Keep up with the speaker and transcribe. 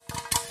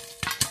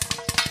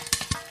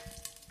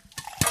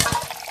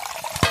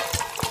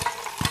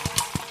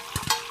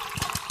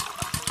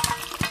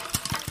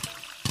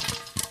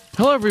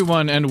Hello,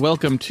 everyone, and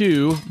welcome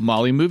to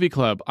Molly Movie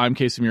Club. I'm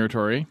Casey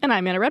Muratori. And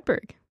I'm Anna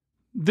Redberg.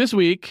 This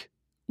week,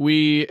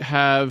 we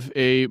have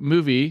a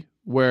movie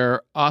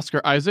where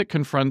Oscar Isaac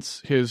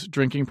confronts his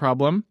drinking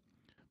problem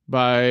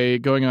by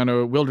going on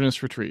a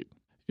wilderness retreat.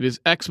 It is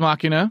Ex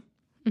Machina.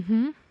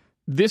 Mm-hmm.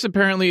 This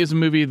apparently is a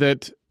movie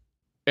that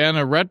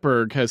Anna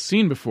Redberg has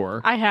seen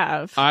before. I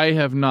have. I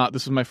have not.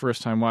 This is my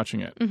first time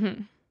watching it.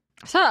 Mm-hmm.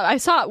 I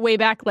saw it way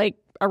back, like,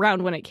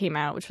 around when it came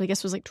out, which I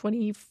guess was like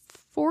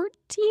 2014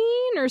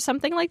 or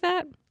something like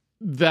that.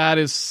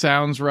 That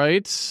sounds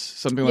right.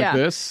 Something like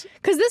this.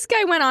 Because this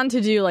guy went on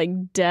to do, like,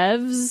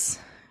 Devs,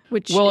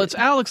 which... Well, it's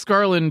Alex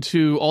Garland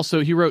who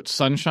also... He wrote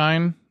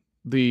Sunshine,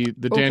 the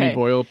Danny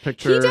Boyle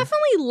picture. He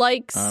definitely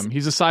likes...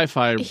 he's a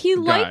sci-fi guy. He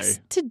likes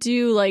to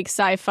do, like,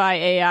 sci-fi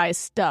AI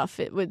stuff,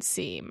 it would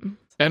seem.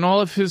 And all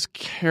of his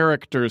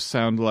characters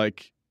sound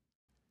like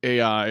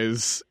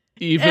AIs,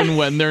 even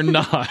when they're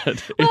not.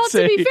 Well,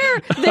 to be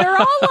fair, they're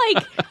all,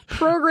 like,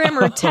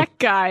 programmer tech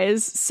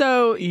guys,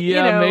 so,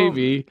 yeah,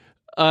 maybe.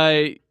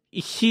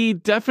 He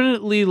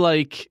definitely,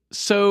 like...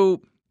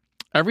 So,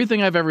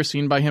 everything I've ever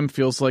seen by him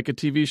feels like a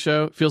TV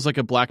show. Feels like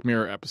a Black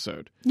Mirror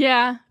episode.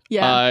 Yeah.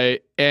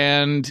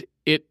 And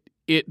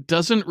it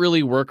doesn't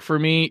really work for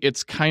me.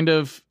 It's kind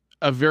of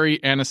a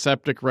very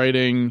antiseptic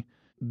writing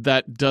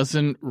that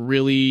doesn't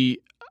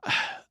really...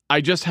 I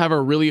just have a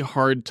really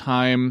hard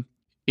time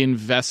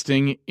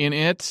investing in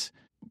it.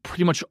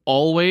 Pretty much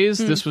always.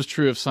 This was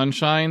true of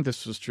Sunshine.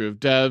 This was true of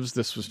Devs.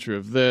 This was true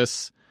of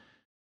this.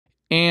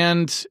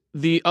 And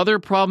the other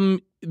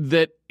problem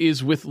that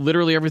is with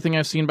literally everything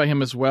I've seen by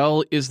him as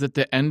well is that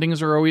the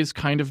endings are always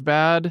kind of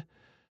bad,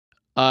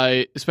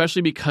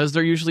 especially because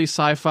they're usually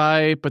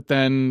sci-fi, but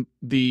then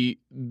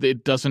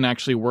it doesn't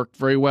actually work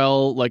very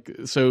well. Like,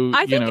 so,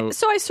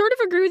 So I sort of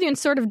agree with you and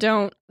sort of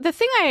don't. The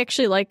thing I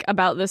actually like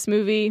about this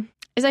movie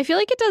is I feel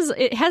like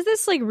it has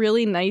this, like,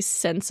 really nice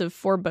sense of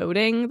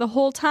foreboding the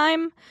whole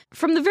time.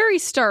 From the very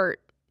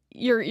start,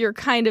 you're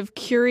kind of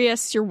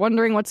curious, you're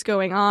wondering what's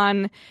going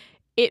on.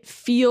 It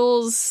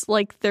feels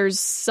like there's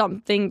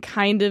something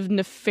kind of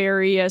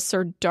nefarious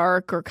or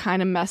dark or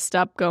kind of messed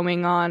up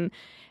going on.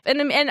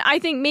 And I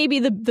think maybe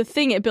the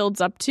thing it builds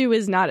up to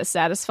is not as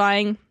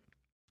satisfying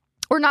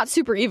or not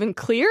super even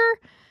clear.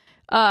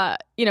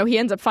 He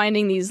ends up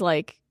finding these,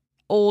 like,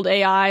 old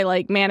AI,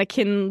 like,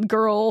 mannequin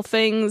girl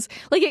things.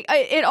 Like,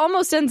 it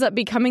almost ends up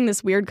becoming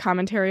this weird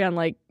commentary on,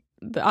 like,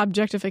 the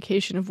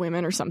objectification of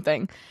women or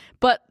something.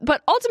 But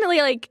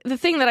ultimately, like, the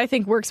thing that I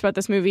think works about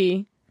this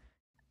movie,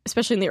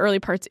 especially in the early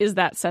parts, is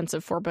that sense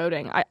of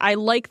foreboding. I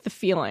like the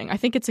feeling. I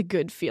think it's a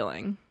good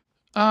feeling.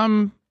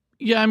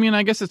 Yeah, I mean,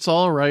 I guess it's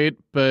all right,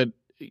 but,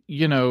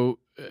 I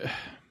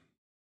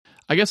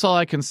guess all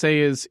I can say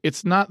is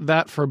it's not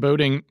that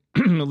foreboding,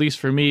 at least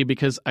for me,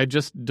 because I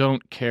just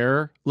don't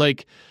care.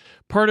 Like,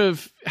 part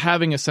of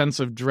having a sense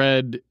of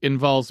dread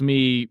involves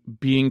me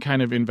being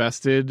kind of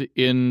invested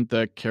in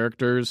the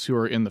characters who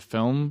are in the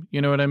film. You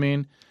know what I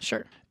mean?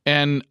 Sure.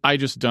 And I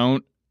just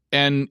don't.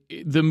 And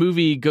the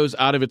movie goes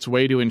out of its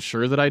way to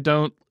ensure that I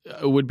don't,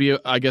 would be,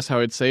 I guess how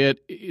I'd say it.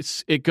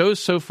 It goes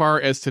so far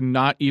as to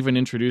not even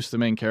introduce the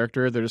main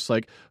character. They're just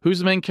like, who's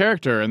the main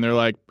character? And they're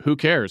like, who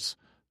cares?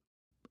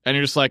 And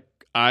you're just like,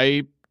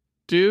 I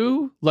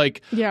do?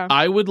 Like, yeah.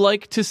 I would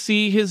like to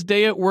see his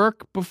day at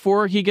work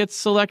before he gets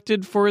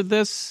selected for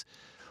this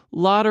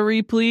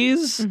lottery,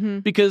 please. Mm-hmm.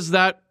 Because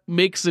that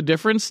makes a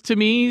difference to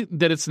me,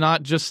 that it's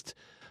not just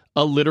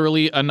a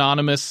literally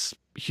anonymous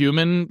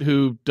human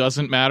who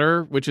doesn't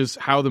matter, which is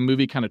how the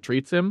movie kind of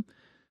treats him.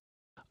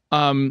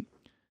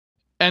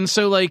 And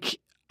so, like,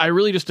 I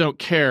really just don't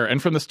care.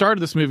 And from the start of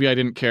this movie, I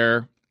didn't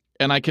care.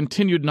 And I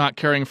continued not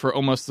caring for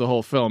almost the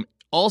whole film.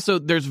 Also,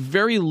 there's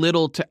very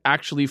little to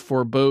actually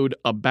forebode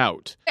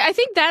about. I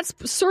think that's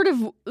sort of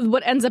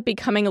what ends up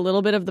becoming a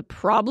little bit of the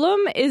problem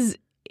is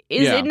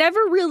it never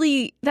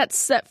really, that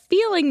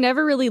feeling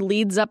never really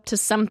leads up to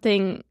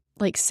something,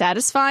 like,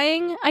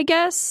 satisfying, I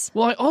guess.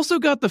 Well, I also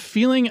got the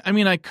feeling, I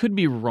mean, I could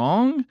be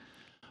wrong,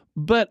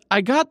 but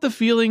I got the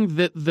feeling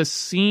that the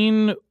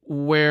scene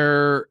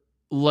where,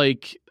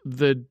 like,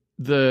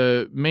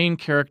 the main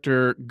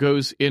character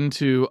goes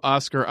into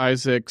Oscar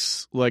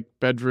Isaac's, like,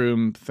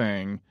 bedroom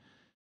thing,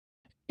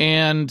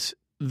 and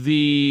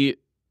the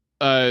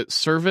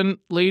servant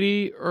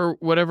lady or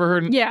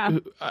whatever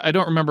I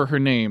don't remember her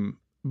name,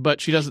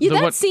 but she doesn't.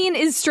 That scene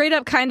is straight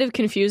up kind of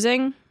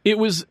confusing. It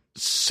was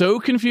so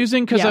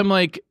confusing because I'm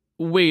like,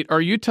 wait,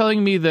 are you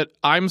telling me that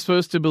I'm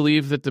supposed to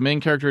believe that the main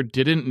character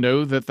didn't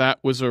know that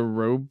was a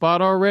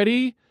robot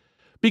already?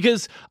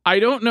 Because I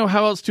don't know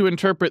how else to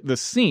interpret the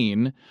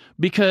scene,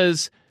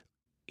 because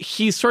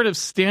he's sort of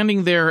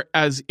standing there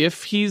as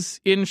if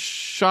he's in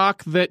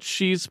shock that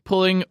she's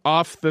pulling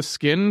off the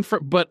skin.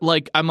 But,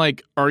 like, I'm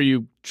like, are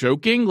you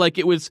joking? Like,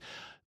 it was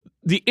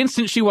the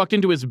instant she walked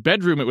into his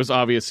bedroom, it was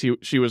obvious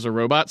she was a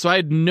robot. So I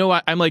had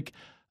I'm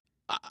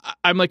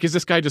like, is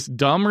this guy just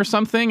dumb or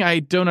something? I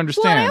don't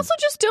understand. Well, I also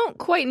just don't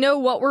quite know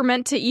what we're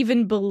meant to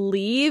even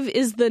believe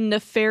is the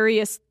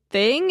nefarious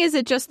thing. Is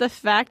it just the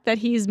fact that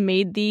he's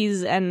made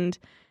these and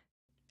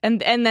And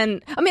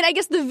then, I mean, I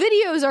guess the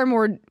videos are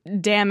more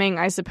damning,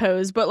 I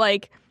suppose, but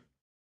like,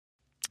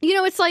 you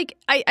know, it's like,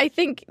 I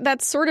think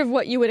that's sort of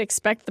what you would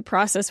expect the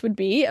process would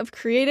be of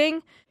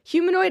creating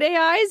humanoid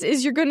AIs,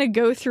 is you're going to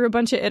go through a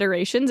bunch of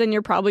iterations and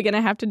you're probably going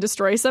to have to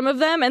destroy some of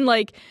them. And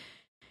like,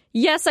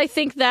 yes, I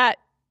think that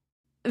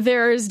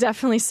there's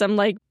definitely some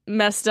like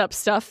messed up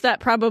stuff that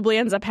probably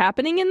ends up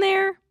happening in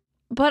there,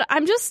 but I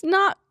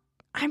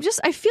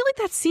feel like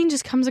that scene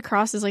just comes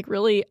across as like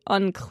really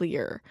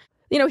unclear.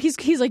 You know,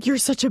 he's like, you're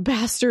such a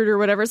bastard or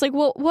whatever. It's like,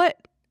 well,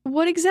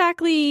 what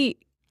exactly,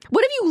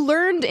 what have you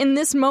learned in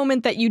this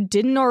moment that you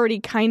didn't already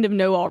kind of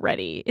know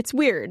already? It's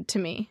weird to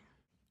me.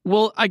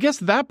 Well, I guess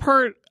that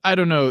part, I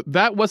don't know,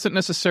 that wasn't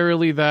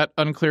necessarily that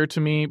unclear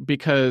to me,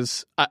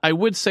 because I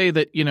would say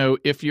that, you know,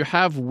 if you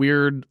have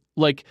weird,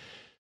 like,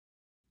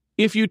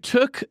 if you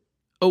took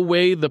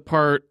away the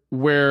part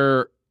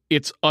where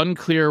it's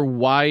unclear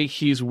why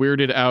he's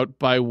weirded out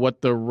by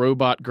what the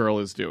robot girl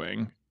is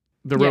doing,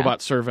 the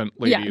robot servant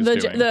lady is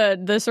doing.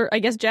 the I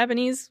guess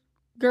Japanese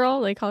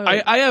girl, they call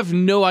her. I have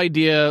no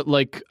idea.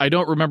 Like, I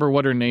don't remember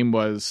what her name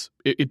was.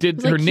 It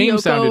did. Her name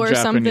sounded or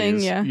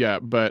Japanese. Something, yeah.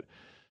 But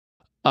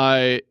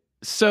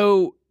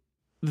so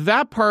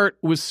that part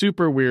was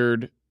super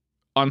weird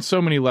on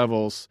so many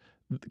levels,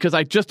 because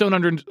I just don't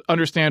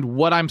understand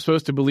what I'm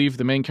supposed to believe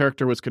the main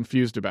character was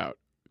confused about.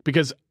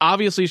 Because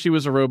obviously she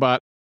was a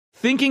robot.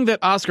 Thinking that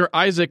Oscar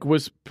Isaac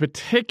was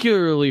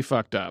particularly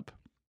fucked up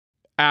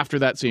after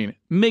that scene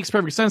makes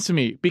perfect sense to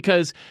me,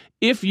 because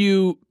if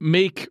you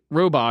make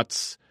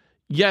robots,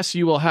 yes,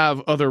 you will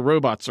have other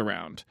robots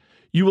around.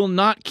 You will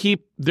not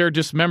keep their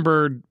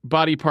dismembered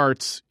body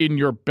parts in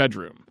your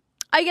bedroom.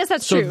 I guess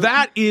that's true. So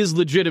that is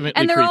legitimately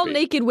and they're creepy. all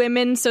naked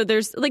women, so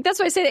there's like, that's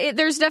why I say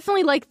there's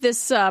definitely like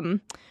this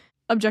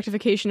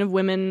objectification of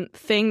women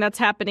thing that's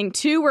happening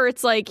too, where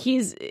it's like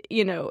he's,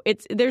 you know,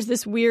 there's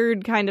this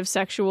weird kind of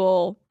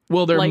sexual.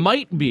 Well, there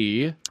might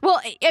be.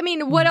 Well, I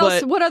mean, what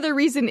else? What other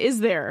reason is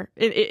there?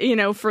 You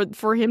know,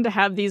 for him to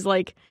have these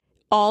like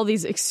all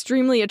these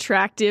extremely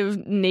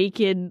attractive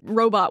naked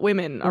robot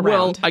women around.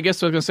 Well, I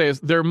guess what I was going to say is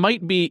there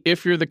might be,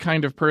 if you're the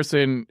kind of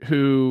person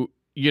who,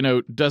 you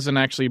know, doesn't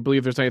actually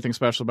believe there's anything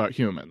special about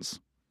humans,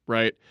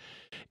 right?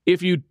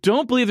 If you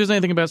don't believe there's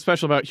anything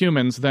special about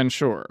humans, then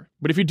sure.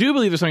 But if you do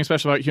believe there's something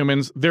special about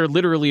humans, they're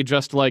literally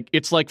just like,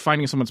 it's like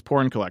finding someone's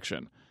porn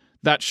collection.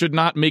 That should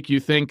not make you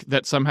think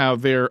that somehow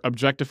they're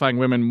objectifying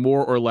women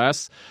more or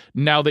less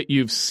now that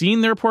you've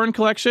seen their porn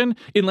collection,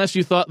 unless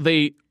you thought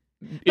they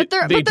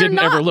didn't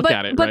ever look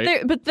at it,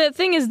 right? But the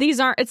thing is,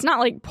 it's not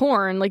like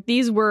porn. Like,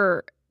 these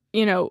were,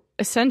 you know,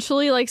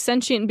 essentially like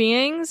sentient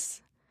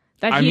beings.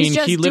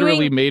 He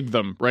literally made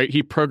them, right?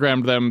 He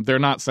programmed them. They're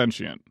not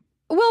sentient.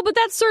 Well, but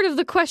that's sort of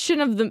the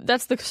question of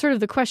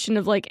the question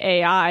of like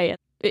AI.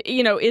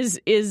 You know, is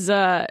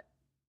Aya,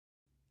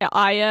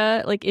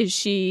 like, is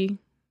she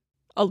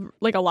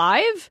like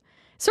alive?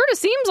 Sort of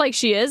seems like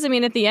she is. I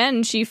mean, at the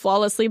end, she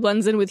flawlessly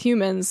blends in with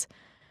humans.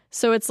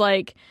 So it's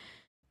like,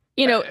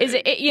 you know, is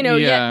it, you know,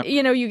 yeah.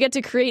 you know, you get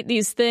to create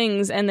these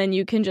things and then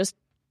you can just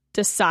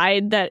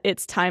decide that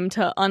it's time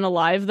to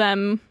unalive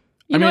them.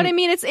 You know what I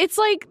mean? It's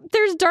like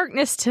there's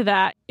darkness to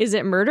that. Is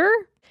it murder?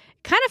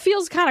 Kind of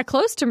feels kind of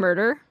close to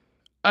murder.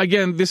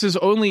 Again, this is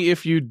only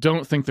if you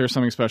don't think there's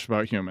something special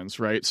about humans,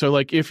 right? So,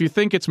 like, if you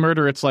think it's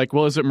murder, it's like,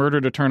 well, is it murder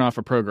to turn off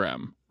a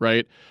program,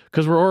 right?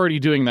 Because we're already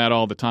doing that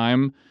all the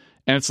time.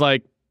 And it's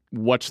like,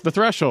 what's the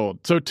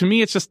threshold? So to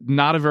me, it's just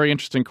not a very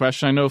interesting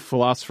question. I know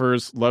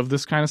philosophers love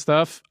this kind of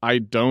stuff. I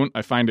don't.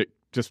 I find it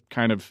just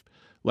kind of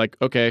like,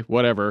 okay,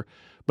 whatever.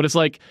 But it's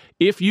like,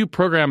 if you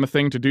program a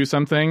thing to do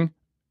something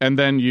and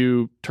then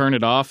you turn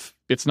it off,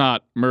 it's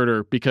not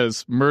murder,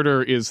 because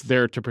murder is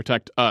there to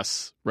protect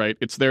us, right?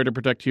 It's there to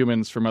protect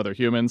humans from other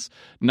humans,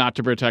 not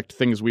to protect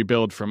things we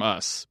build from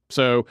us.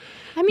 So,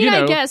 I mean,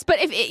 I guess, but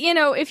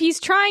if he's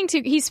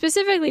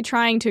specifically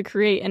trying to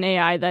create an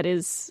AI that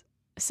is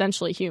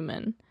essentially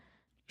human.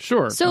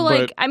 Sure. So,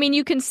 like, I mean,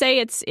 you can say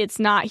it's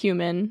not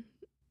human,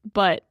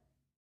 but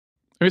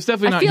it's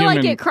definitely not human.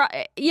 I feel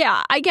like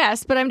yeah, I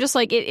guess, but I'm just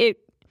like, it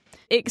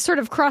sort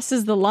of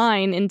crosses the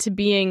line into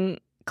being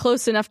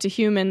close enough to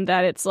human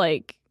that it's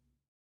like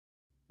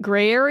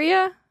gray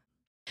area.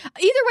 Either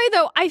way,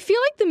 though, I feel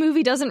like the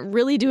movie doesn't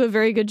really do a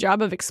very good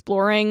job of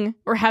exploring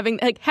or having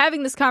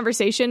this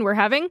conversation we're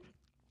having.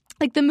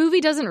 Like, the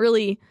movie doesn't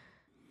really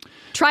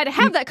try to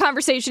have that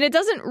conversation. It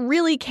doesn't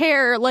really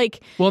care.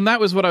 Like, well, and that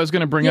was what I was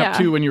going to bring up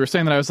too when you were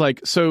saying that. I was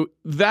like, so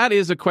that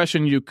is a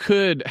question you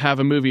could have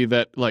a movie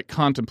that like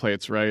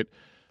contemplates, right?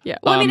 Yeah.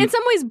 Well, I mean, in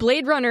some ways,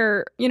 Blade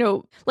Runner, you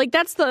know, like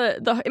that's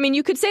I mean,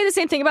 you could say the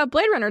same thing about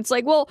Blade Runner. It's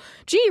like, well,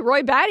 gee,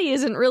 Roy Batty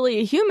isn't really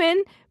a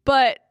human,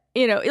 but,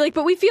 you know, like,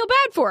 but we feel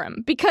bad for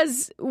him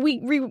because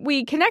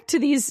we connect to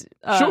these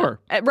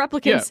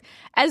replicants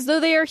as though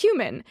they are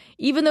human,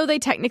 even though they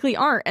technically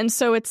aren't. And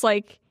so it's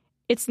like,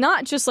 it's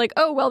not just like,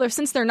 oh, well,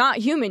 since they're not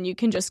human, you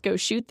can just go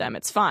shoot them.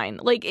 It's fine.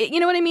 Like, you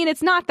know what I mean?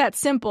 It's not that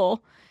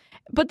simple.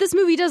 But this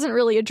movie doesn't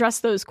really address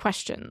those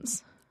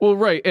questions. Well,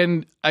 right.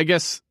 And I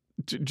guess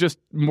just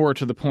more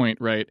to the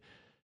point, right?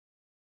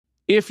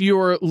 if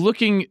you're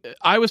looking,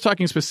 I was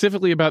talking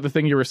specifically about the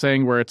thing you were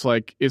saying where it's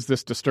like, is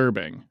this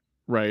disturbing?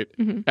 Right.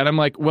 Mm-hmm. And I'm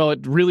like, well,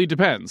 it really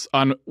depends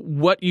on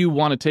what you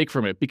want to take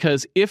from it.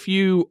 Because if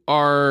you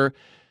are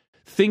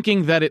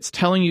thinking that it's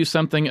telling you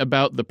something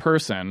about the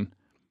person,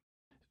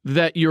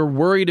 that you're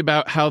worried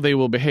about how they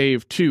will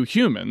behave to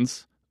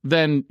humans,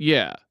 then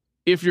yeah.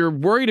 If you're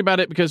worried about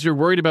it because you're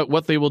worried about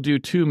what they will do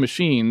to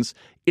machines,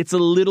 it's a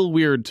little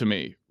weird to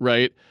me,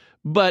 right?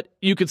 But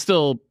you could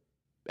still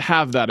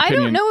have that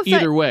opinion I don't know if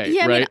either way,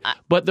 yeah, right? I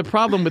mean, But the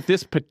problem with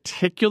this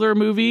particular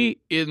movie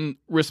in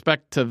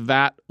respect to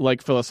that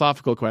like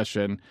philosophical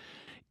question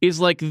is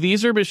like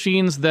these are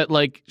machines that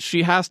like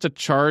she has to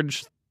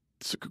charge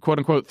quote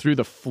unquote through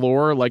the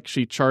floor, like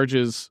she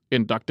charges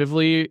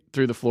inductively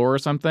through the floor or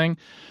something.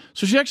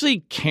 So she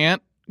actually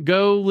can't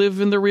go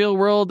live in the real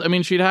world. I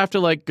mean, she'd have to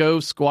like go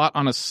squat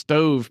on a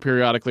stove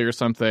periodically or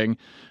something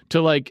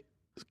to like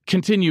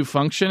continue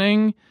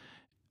functioning,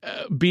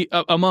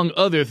 among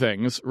other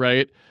things,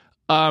 right?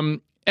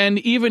 And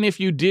even if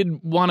you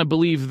did want to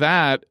believe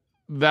that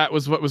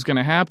was what was going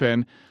to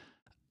happen,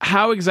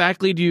 how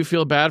exactly do you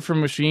feel bad for a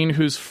machine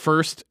whose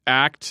first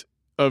act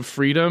of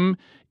freedom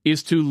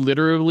is to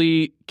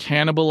literally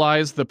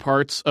cannibalize the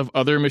parts of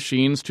other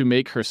machines to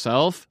make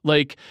herself?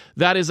 Like,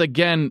 that is,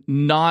 again,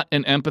 not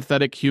an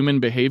empathetic human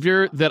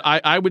behavior that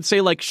I would say,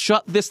 like,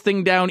 shut this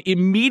thing down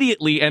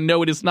immediately and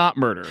no, it is not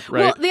murder,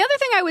 right? Well, the other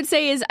thing I would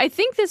say is I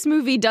think this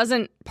movie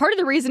doesn't, part of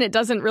the reason it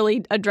doesn't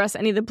really address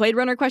any of the Blade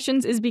Runner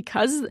questions is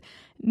because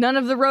none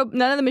of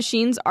the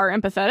machines are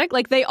empathetic.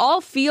 Like, they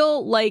all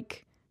feel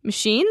like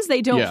machines.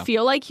 They don't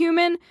feel like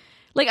human.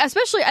 Like,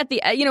 especially at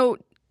the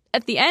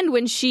end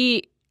when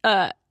she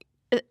the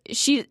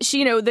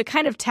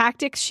kind of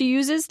tactics she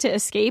uses to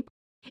escape,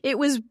 it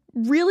was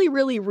really,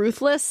 really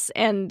ruthless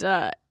and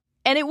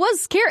it was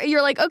scary.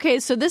 You're like, okay,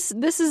 so this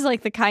is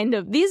like the kind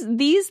of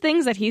these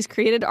things that he's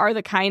created are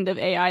the kind of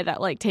AI that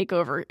like take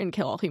over and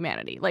kill all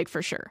humanity, like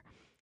for sure.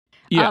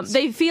 Yes.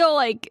 They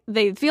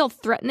feel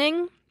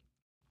threatening,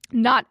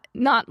 not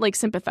like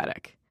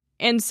sympathetic.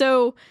 And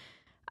so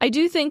I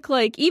do think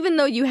like even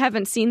though you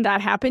haven't seen that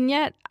happen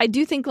yet, I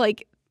do think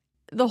like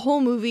the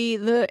whole movie,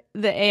 the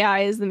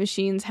AIs, the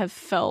machines have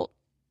felt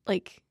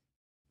like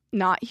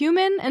not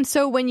human. And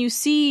so when you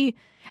see,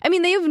 I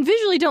mean, they even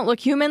visually don't look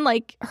human.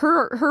 Like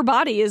her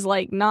body is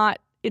like not,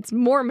 it's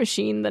more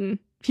machine than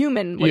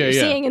human what you're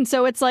seeing. And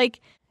so it's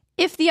like,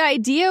 if the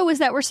idea was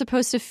that we're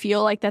supposed to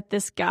feel like that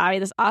this guy,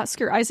 this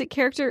Oscar Isaac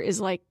character is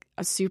like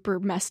a super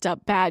messed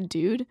up bad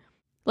dude,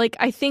 like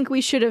I think we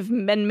should have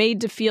been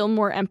made to feel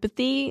more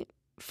empathy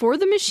for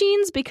the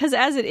machines, because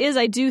as it is,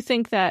 I do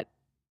think that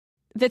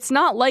that's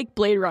not like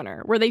Blade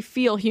Runner, where they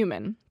feel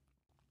human.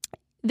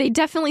 They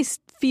definitely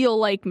feel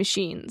like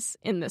machines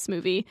in this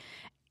movie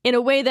in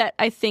a way that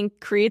I think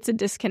creates a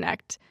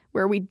disconnect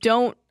where we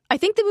don't... I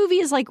think the movie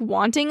is like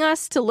wanting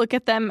us to look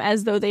at them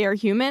as though they are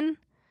human.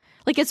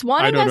 Like it's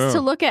wanting us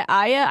to look at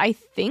Aya, I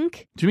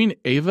think. Do you mean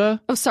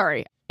Ava? Oh,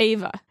 sorry.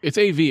 Ava. It's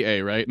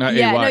AVA, right? Not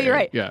yeah, AYA. No, you're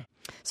right. Yeah.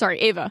 Sorry,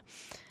 Ava.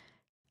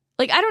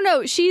 Like, I don't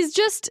know. She's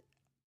just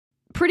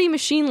pretty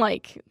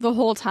machine-like the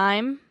whole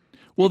time.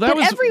 Well, that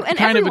was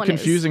kind of a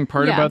confusing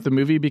part Yeah. about the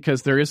movie,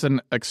 because there is an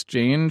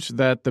exchange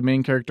that the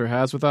main character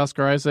has with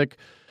Oscar Isaac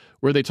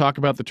where they talk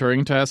about the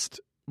Turing test,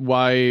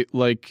 why,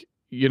 like,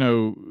 you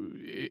know,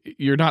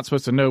 you're not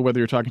supposed to know whether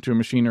you're talking to a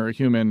machine or a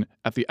human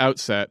at the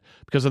outset,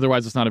 because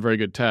otherwise it's not a very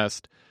good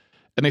test.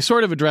 And they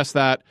sort of address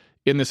that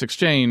in this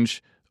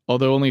exchange,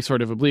 although only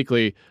sort of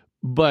obliquely.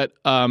 But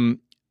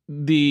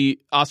the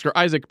Oscar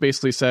Isaac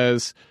basically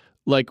says,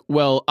 like,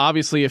 well,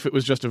 obviously if it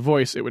was just a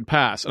voice, it would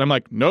pass. And I'm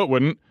like, no, it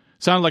wouldn't.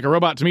 Sounded like a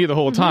robot to me the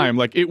whole time.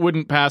 Like, it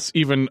wouldn't pass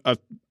even a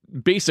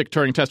basic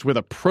Turing test with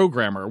a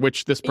programmer,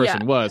 which this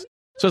person was.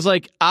 So it's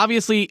like,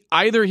 obviously,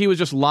 either he was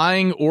just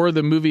lying or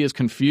the movie is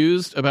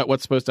confused about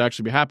what's supposed to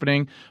actually be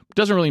happening. It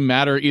doesn't really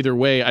matter either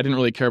way. I didn't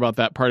really care about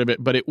that part of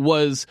it, but it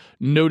was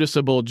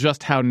noticeable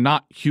just how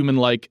not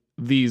human-like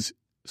these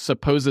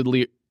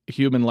supposedly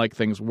human-like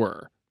things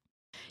were.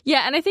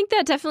 Yeah, and I think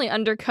that definitely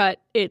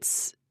undercut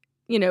its,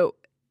 you know,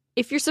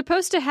 if you're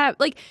supposed to have,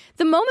 like,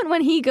 the moment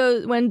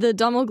when the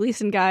Donald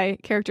Gleason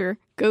character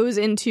goes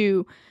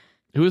into...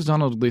 Who is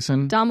Donald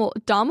Gleason? Donald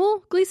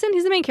Gleason?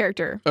 He's the main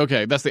character.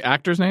 Okay, that's the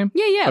actor's name?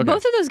 Yeah. Okay.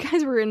 Both of those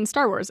guys were in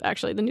Star Wars,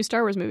 actually, the new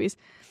Star Wars movies.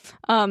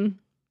 Oh,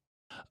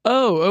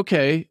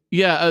 okay.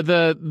 Yeah,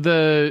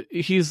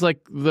 he's like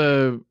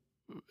an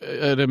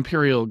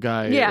Imperial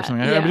guy or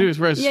something. I do his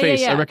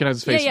face. I recognize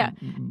his face. Yeah.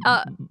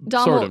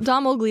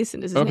 Donald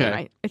Gleason is his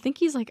name. I think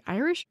he's like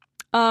Irish.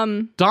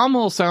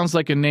 Dommel sounds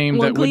like a name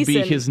that Gleason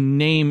would be his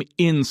name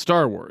in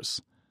Star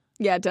Wars.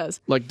 Yeah, it does.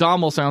 Like,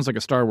 Dommel sounds like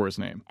a Star Wars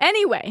name.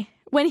 Anyway,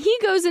 when he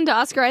goes into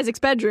Oscar Isaac's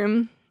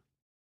bedroom,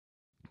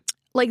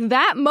 like,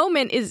 that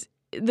moment is...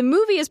 The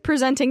movie is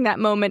presenting that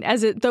moment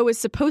as though it's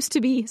supposed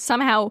to be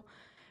somehow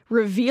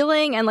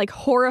revealing and, like,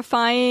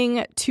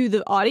 horrifying to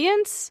the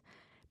audience,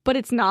 but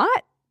it's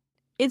not.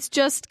 It's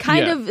just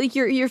kind of... Like,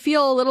 you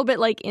feel a little bit,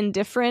 like,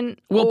 indifferent.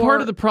 Well,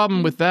 part of the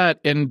problem with that,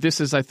 and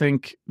this is, I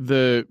think,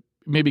 the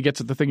maybe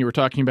gets at the thing you were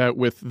talking about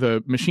with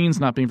the machines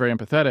not being very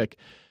empathetic.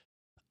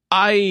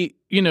 I,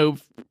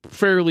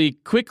 fairly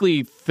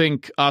quickly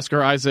think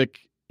Oscar Isaac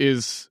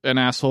is an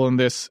asshole in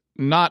this,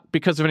 not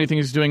because of anything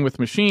he's doing with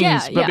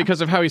machines, but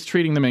because of how he's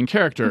treating the main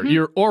character.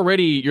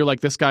 Mm-hmm. You're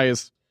like, this guy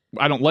is,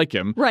 I don't like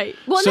him. Right.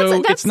 Well,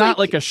 so it's not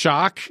like a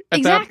shock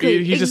at that.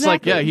 He's just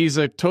like, yeah, he's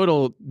a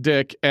total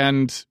dick,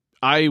 and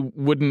I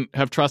wouldn't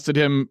have trusted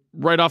him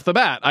right off the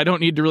bat. I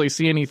don't need to really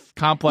see any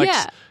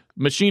complex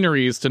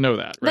machineries to know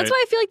that. Right? That's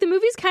why I feel like the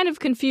movie's kind of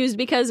confused,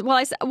 because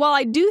while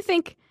I do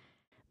think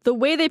the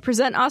way they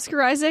present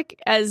Oscar Isaac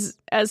as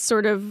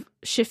sort of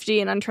shifty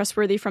and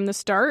untrustworthy from the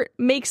start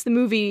makes the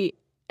movie,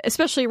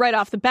 especially right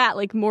off the bat,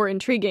 like more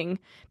intriguing,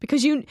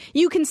 because you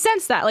can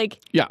sense that, like,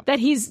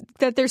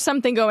 that there's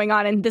something going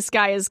on and this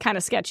guy is kind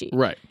of sketchy.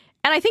 Right.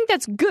 And I think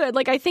that's good.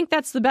 Like, I think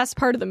that's the best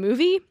part of the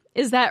movie,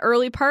 is that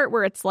early part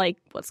where it's like,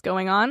 what's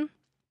going on?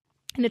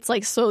 And it's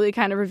like slowly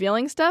kind of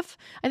revealing stuff.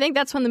 I think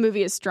that's when the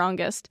movie is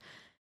strongest.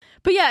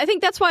 But yeah, I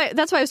think that's why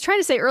I was trying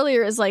to say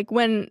earlier is like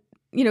when,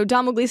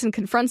 Domhnall Gleeson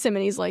confronts him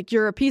and he's like,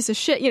 you're a piece of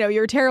shit,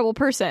 you're a terrible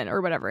person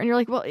or whatever. And you're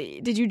like, well,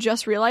 did you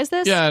just realize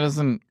this? Yeah, it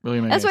doesn't really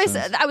make sense.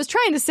 That's why I was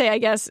trying to say, I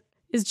guess,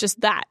 is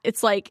just that.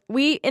 It's like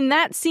in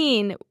that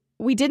scene,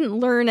 we didn't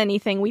learn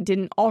anything we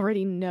didn't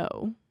already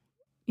know.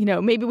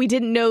 Maybe we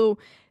didn't know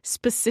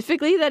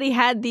specifically that he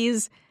had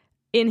these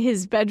in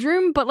his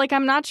bedroom, but like,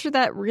 I'm not sure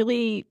that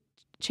really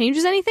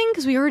changes anything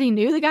because we already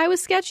knew the guy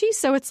was sketchy.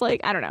 So it's like,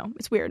 I don't know.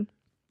 It's weird.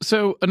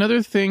 So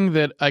another thing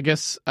that I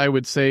guess I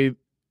would say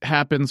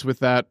happens with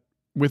that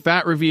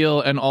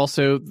reveal, and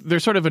also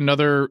there's sort of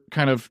another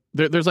kind of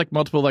there's like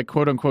multiple like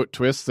quote unquote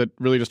twists that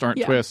really just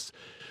aren't twists.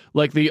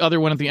 Like the other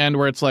one at the end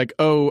where it's like,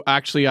 oh,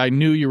 actually, I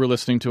knew you were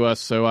listening to us,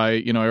 so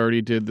I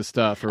already did the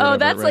stuff. Or whatever,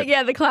 that's right?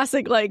 like the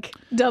classic like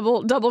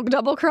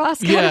double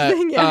cross kind of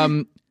thing.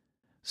 Yeah.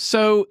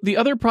 So the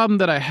other problem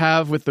that I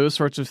have with those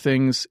sorts of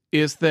things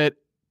is that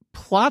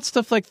plot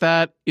stuff like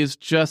that is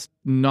just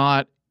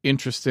not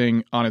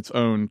interesting on its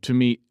own to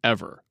me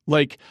ever.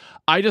 Like,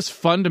 I just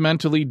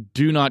fundamentally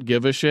do not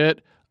give a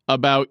shit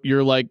about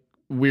your like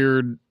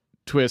weird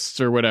twists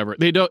or whatever.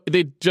 They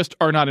just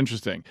are not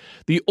interesting.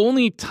 The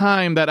only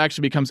time that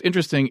actually becomes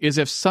interesting is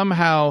if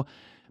somehow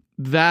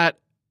that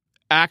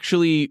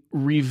actually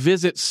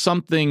revisits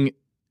something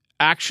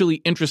actually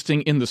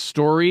interesting in the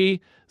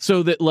story,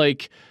 so that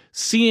like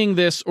seeing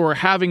this or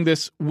having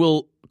this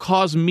will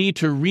cause me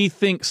to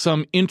rethink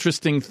some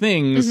interesting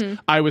things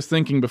I was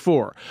thinking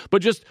before.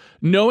 But just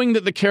knowing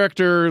that the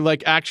character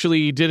like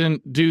actually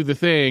didn't do the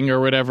thing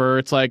or whatever,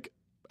 it's like,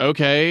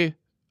 okay,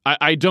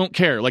 I don't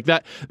care. Like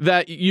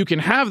that you can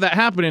have that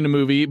happen in a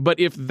movie,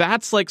 but if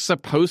that's like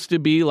supposed to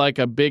be like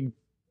a big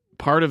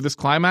part of this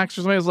climax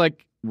or something, it's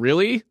like,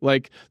 really?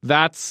 Like,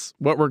 that's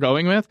what we're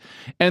going with?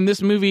 And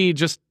this movie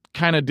just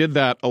kind of did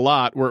that a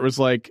lot, where it was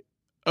like,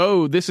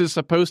 oh, this is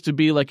supposed to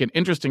be like an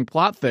interesting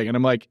plot thing. And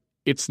I'm like,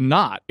 it's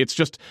not. It's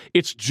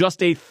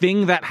just a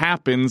thing that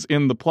happens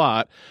in the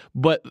plot,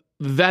 but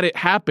that it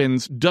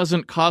happens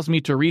doesn't cause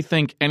me to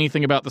rethink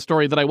anything about the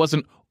story that I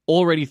wasn't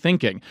already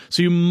thinking.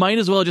 So you might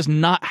as well just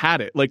not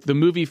had it. Like, the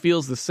movie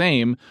feels the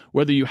same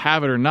whether you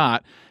have it or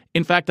not.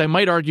 In fact, I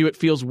might argue it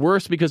feels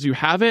worse because you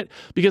have it,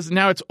 because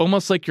now it's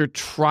almost like you're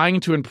trying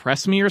to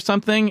impress me or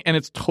something, and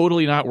it's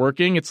totally not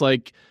working. It's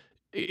like,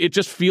 it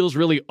just feels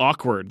really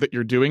awkward that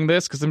you're doing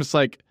this, because I'm just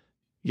like,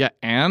 yeah,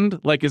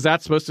 and? Like, is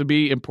that supposed to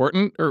be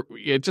important? Or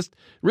it's just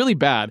really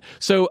bad.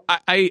 So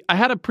I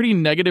had a pretty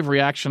negative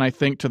reaction, I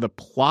think, to the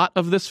plot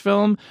of this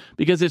film,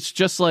 because it's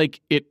just like,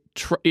 it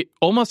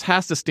almost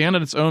has to stand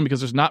on its own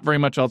because there's not very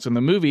much else in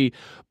the movie,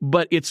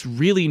 but it's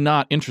really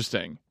not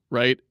interesting,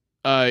 right?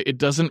 It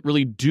doesn't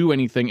really do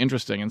anything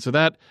interesting. And so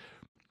that,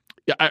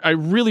 I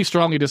really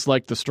strongly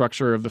dislike the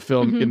structure of the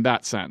film in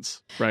that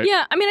sense, right?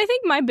 Yeah, I mean, I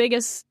think my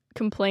biggest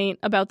complaint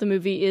about the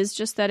movie is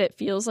just that it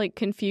feels like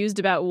confused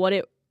about what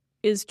it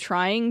is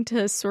trying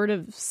to sort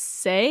of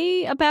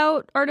say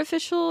about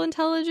artificial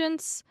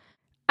intelligence.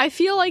 I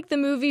feel like the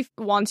movie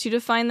wants you to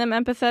find them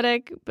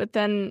empathetic, but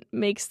then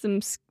makes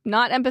them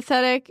not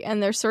empathetic,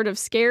 and they're sort of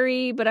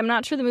scary, but I'm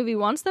not sure the movie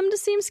wants them to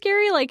seem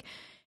scary. Like,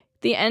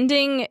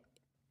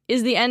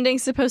 is the ending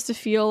supposed to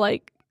feel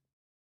like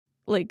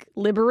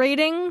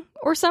liberating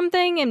or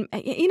something? And,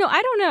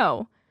 I don't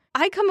know.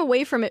 I come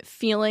away from it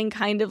feeling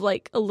kind of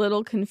like a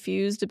little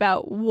confused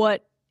about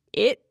what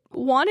it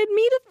wanted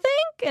me to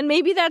think, and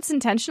maybe that's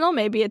intentional,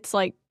 maybe it's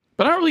like,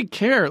 but I don't really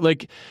care.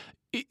 Like,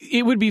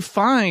 it would be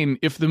fine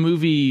if the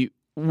movie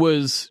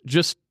was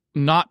just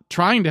not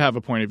trying to have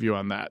a point of view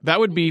on that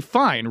would be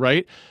fine,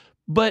 right?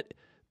 But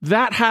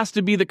that has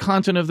to be the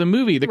content of the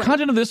movie. The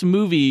content of this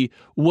movie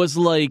was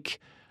like,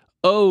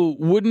 oh,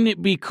 wouldn't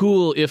it be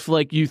cool if,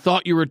 like, you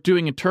thought you were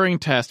doing a Turing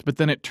test, but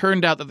then it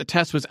turned out that the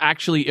test was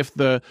actually if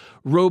the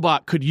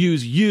robot could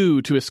use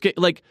you to escape.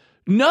 Like,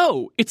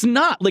 no, it's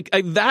not. Like,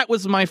 that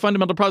was my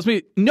fundamental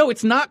problem. No,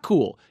 it's not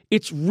cool.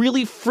 It's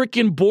really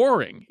freaking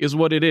boring is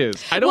what it is.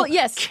 I don't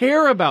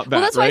care about that.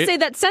 Well, that's why I say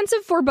that sense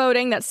of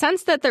foreboding, that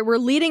sense that we're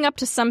leading up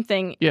to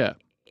something. Yeah.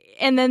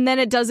 and then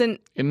it doesn't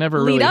never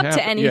lead really up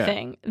happened. to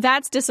anything.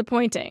 That's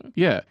disappointing.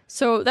 Yeah.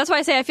 So that's why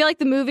I say I feel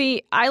like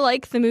I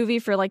like the movie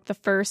for like the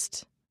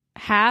first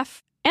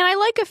half, and I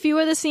like a few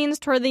of the scenes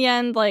toward the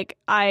end. Like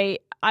I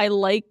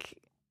like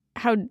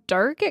how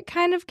dark it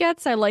kind of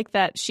gets. I like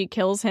that she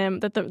kills him,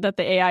 that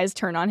the AIs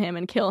turn on him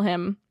and kill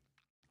him.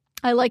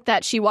 I like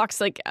that she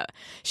walks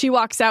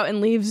out and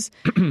leaves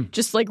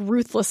just like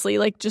ruthlessly,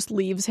 like just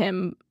leaves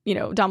him,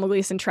 Domhnall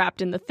Gleeson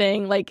trapped in the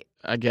thing. Like,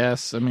 I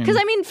guess, because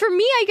for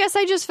me, I guess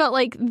I just felt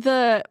like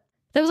that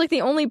was like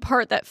the only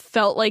part that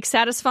felt like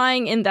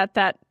satisfying in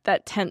that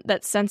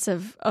sense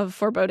of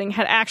foreboding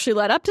had actually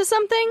led up to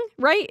something,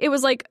 right? It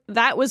was like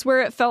that was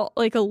where it felt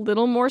like a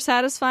little more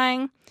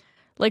satisfying.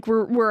 Like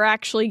we're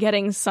actually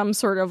getting some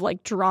sort of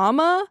like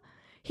drama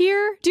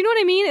here. Do you know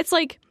what I mean? It's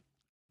like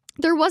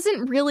there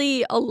wasn't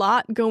really a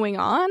lot going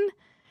on.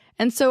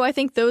 And so I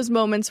think those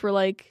moments were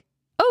like,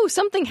 oh,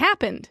 something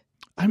happened.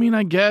 I mean,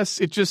 I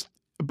guess it just,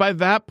 by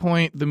that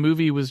point, the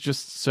movie was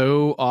just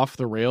so off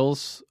the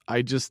rails.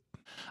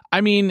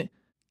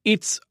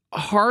 It's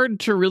hard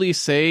to really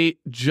say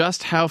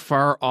just how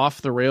far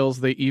off the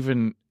rails it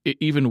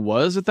even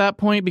was at that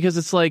point, because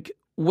it's like,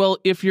 well,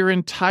 if your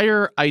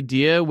entire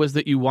idea was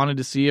that you wanted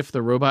to see if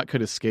the robot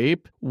could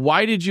escape,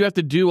 why did you have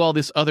to do all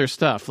this other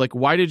stuff? Like,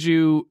 why did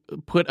you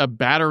put a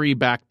battery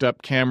backed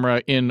up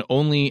camera in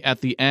only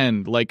at the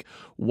end? Like,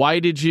 why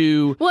did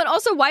you... Well, and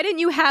also, why didn't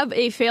you have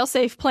a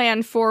fail-safe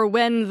plan for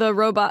when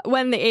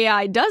the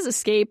AI does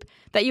escape,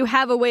 that you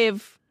have a way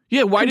of...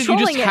 Yeah, why did you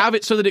just have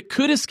it so that it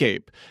could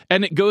escape?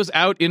 And it goes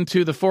out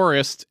into the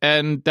forest,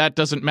 and that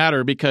doesn't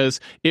matter because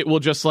it will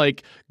just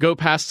like go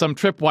past some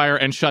tripwire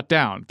and shut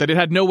down that it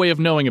had no way of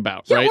knowing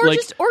about, right?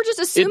 Or just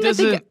assume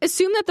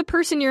that the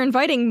person you're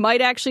inviting might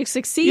actually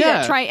succeed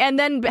at trying, and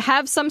then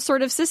have some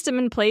sort of system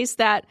in place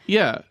that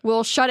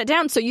will shut it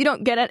down so you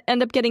don't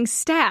end up getting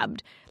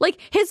stabbed. Like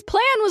his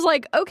plan was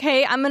like,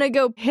 okay, I'm gonna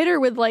go hit her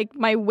with like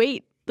my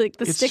weight, like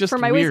the stick for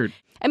my weight.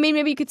 I mean,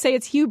 maybe you could say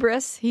it's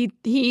hubris.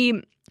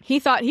 He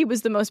thought he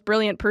was the most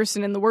brilliant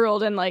person in the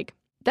world and like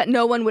that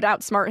no one would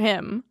outsmart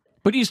him.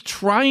 But he's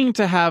trying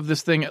to have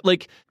this thing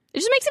like it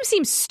just makes him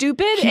seem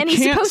stupid, and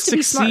he's supposed to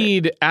be smart. He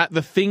can't succeed at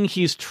the thing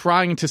he's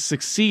trying to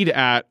succeed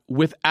at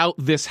without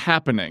this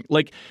happening.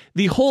 Like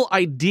the whole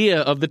idea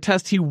of the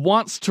test he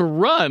wants to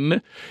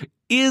run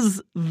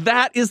is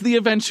the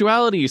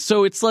eventuality.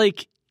 So it's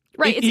like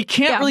he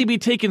can't really be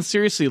taken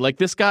seriously. Like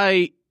this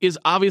guy is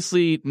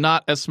obviously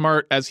not as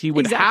smart as he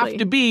would have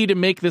to be to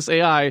make this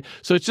AI.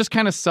 So it's just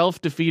kind of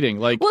self-defeating.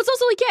 Like, well, it's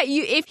also like,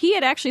 if he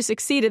had actually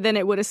succeeded, then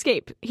it would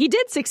escape. He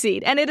did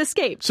succeed, and it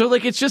escaped. So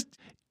like, it's just,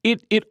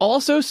 it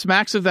also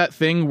smacks of that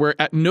thing where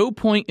at no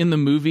point in the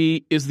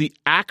movie is the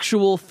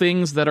actual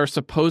things that are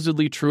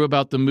supposedly true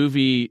about the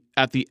movie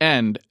at the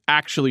end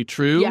actually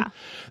true. Yeah.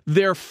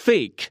 They're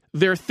fake.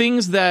 They're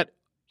things that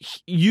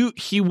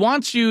he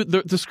wants you,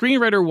 the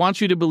screenwriter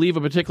wants you to believe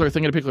a particular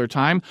thing at a particular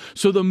time,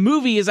 so the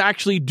movie is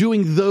actually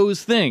doing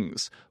those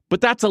things. But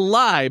that's a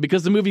lie,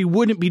 because the movie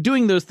wouldn't be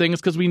doing those things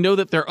because we know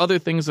that there are other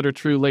things that are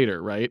true later,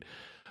 right?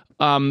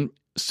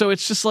 So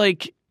it's just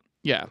like,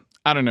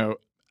 I don't know.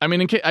 I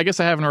mean, I guess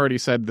I haven't already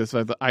said this.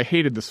 I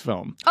hated this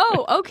film.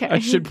 Oh, okay. I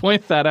should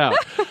point that out.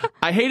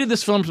 I hated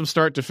this film from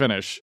start to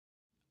finish.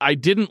 I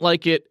didn't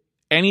like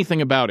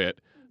anything about it.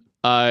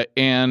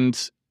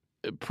 And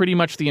pretty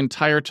much the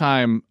entire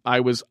time I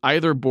was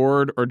either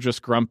bored or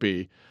just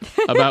grumpy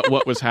about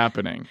what was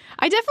happening.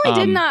 I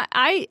definitely did not.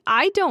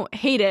 I don't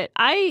hate it.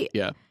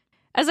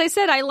 As I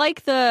said, I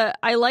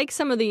like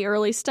some of the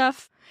early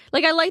stuff.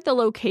 Like I like the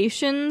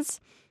locations.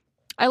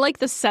 I like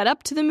the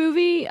setup to the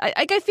movie.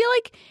 I feel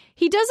like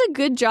he does a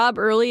good job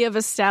early of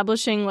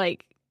establishing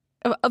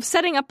of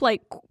setting up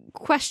like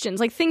questions,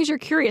 like things you're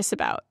curious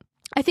about.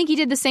 I think he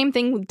did the same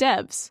thing with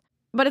Devs,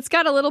 but it's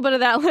got a little bit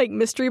of that like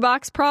mystery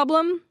box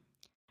problem.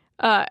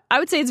 I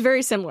would say it's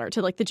very similar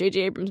to like the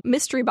J.J. Abrams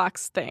mystery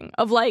box thing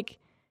of like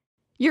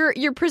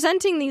you're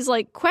presenting these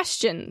like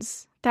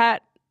questions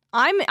that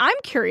I'm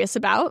curious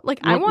about.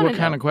 Like I want to know. What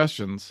kind of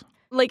questions?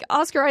 Like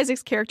Oscar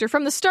Isaac's character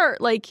from the start,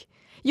 like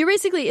you're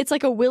basically, it's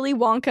like a Willy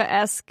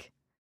Wonka-esque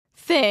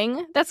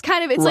thing. That's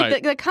kind of, it's right.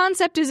 Like the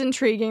concept is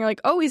intriguing. You're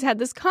like, oh, he's had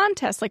this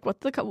contest. Like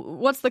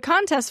what's the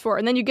contest for?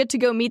 And then you get to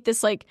go meet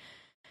this like,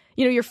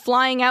 you're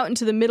flying out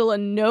into the middle of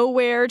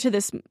nowhere to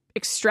this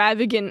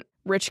extravagant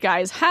rich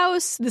guy's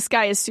house. This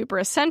guy is super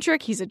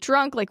eccentric. He's a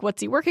drunk. Like,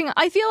 what's he working on?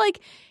 I feel like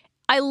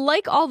I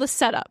like all the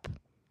setup.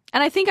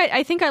 And I think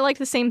I like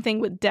the same thing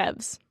with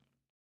Devs.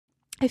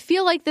 I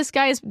feel like this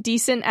guy is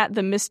decent at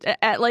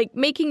at like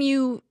making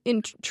you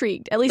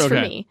intrigued, at least for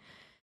me.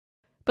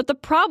 But the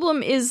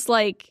problem is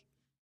like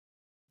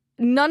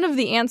none of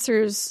the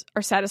answers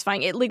are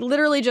satisfying. It like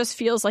literally just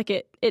feels like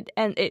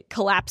it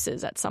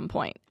collapses at some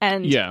point.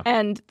 And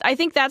and I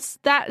think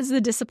that is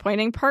the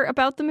disappointing part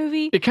about the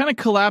movie. It kind of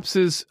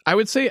collapses. I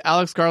would say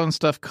Alex Garland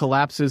stuff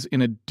collapses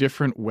in a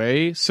different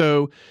way.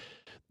 So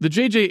the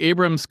J.J.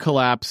 Abrams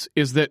collapse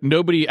is that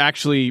nobody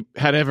actually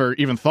had ever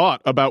even thought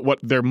about what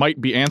there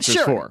might be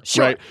answers for,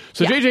 right?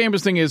 So J.J.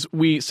 Abrams' thing is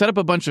we set up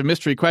a bunch of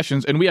mystery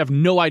questions and we have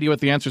no idea what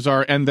the answers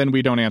are, and then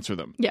we don't answer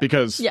them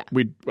because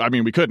we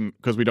couldn't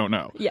because we don't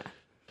know. Yeah.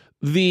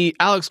 The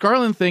Alex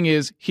Garland thing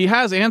is he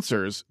has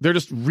answers. They're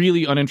just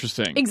really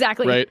uninteresting.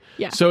 Exactly. Right?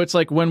 Yeah. So it's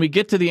like when we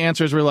get to the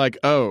answers, we're like,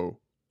 oh,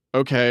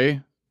 okay.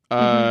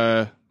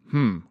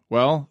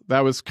 Well,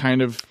 that was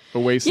kind of a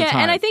waste of time.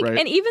 Yeah, and I think, right?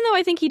 and even though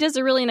I think he does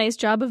a really nice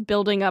job of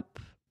building up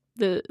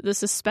the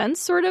suspense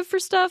sort of for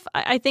stuff,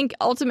 I think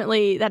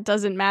ultimately that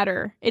doesn't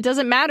matter. It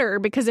doesn't matter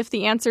because if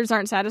the answers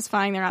aren't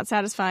satisfying, they're not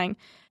satisfying.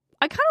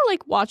 I kind of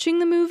like watching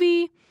the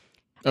movie.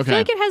 I feel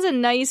like it has a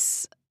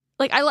nice,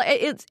 like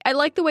I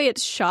like the way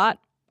it's shot.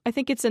 I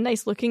think it's a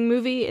nice looking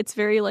movie. It's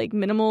very like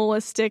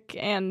minimalistic,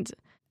 and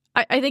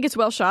I think it's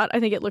well shot. I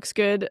think it looks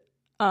good.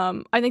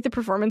 I think the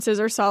performances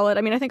are solid.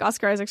 I mean, I think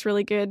Oscar Isaac's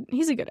really good.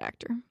 He's a good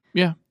actor.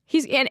 Yeah.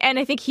 And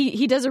I think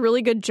he does a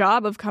really good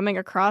job of coming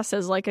across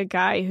as like a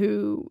guy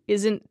who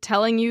isn't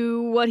telling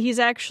you what he's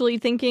actually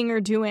thinking or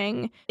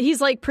doing.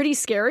 He's like pretty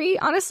scary,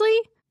 honestly.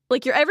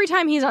 Like every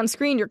time he's on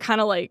screen, you're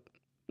kind of like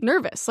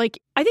nervous. Like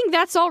I think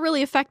that's all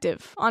really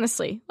effective,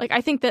 honestly. Like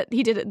I think that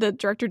the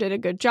director did a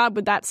good job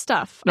with that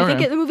stuff. I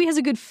think the movie has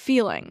a good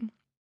feeling.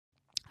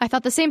 I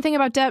thought the same thing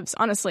about Devs,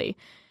 honestly.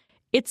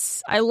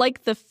 I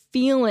like the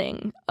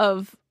feeling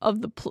of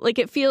the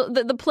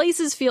the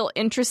places feel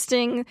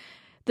interesting.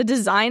 The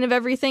design of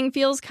everything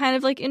feels kind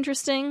of like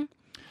interesting.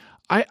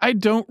 I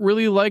don't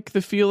really like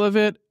the feel of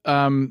it.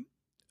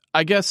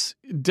 I guess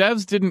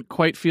Devs didn't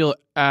quite feel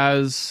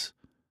as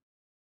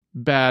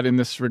bad in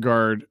this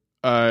regard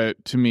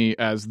to me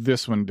as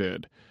this one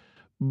did.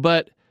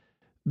 But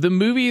the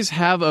movies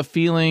have a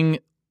feeling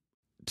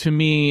to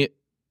me,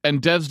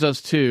 and Devs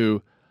does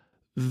too,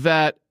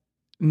 that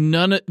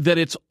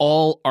it's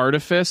all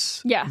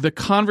artifice. Yeah. The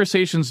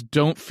conversations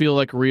don't feel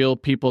like real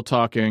people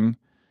talking.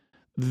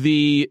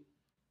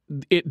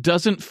 It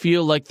doesn't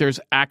feel like there's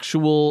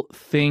actual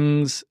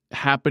things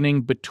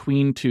happening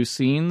between two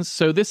scenes.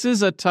 So this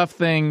is a tough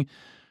thing.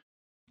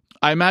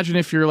 I imagine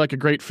if you're like a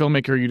great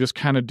filmmaker, you just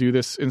kind of do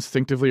this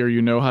instinctively, or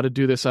you know how to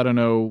do this. I don't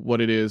know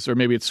what it is, or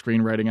maybe it's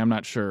screenwriting. I'm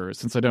not sure.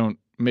 Since I don't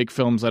make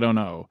films, I don't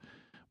know.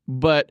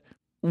 But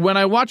when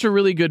I watch a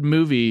really good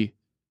movie,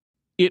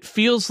 it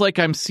feels like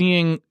I'm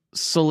seeing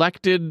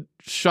selected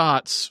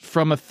shots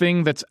from a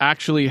thing that's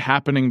actually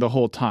happening the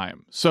whole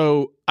time.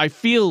 So I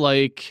feel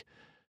like,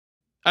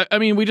 I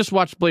mean, we just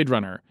watched Blade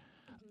Runner.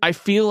 I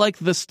feel like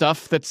the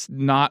stuff that's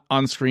not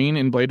on screen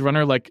in Blade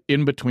Runner, like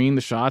in between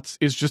the shots,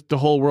 is just the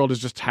whole world is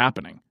just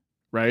happening,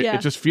 right? Yeah.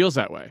 It just feels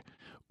that way.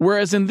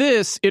 Whereas in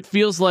this, it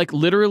feels like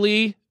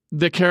literally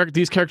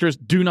these characters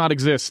do not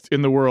exist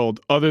in the world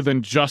other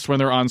than just when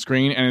they're on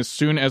screen. And as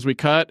soon as we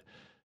cut,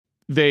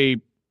 the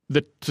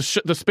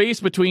space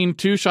between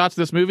two shots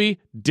of this movie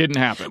didn't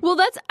happen. Well,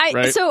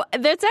 right? So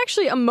that's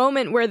actually a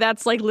moment where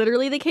that's like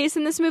literally the case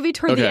in this movie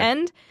toward the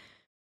end.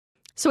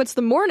 So it's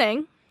the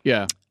morning.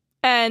 Yeah.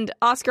 And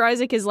Oscar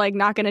Isaac is like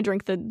not going to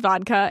drink the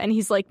vodka, and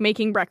he's like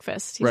making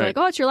breakfast. He's like,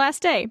 "Oh, it's your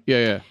last day."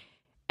 Yeah.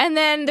 And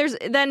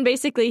then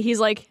basically he's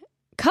like,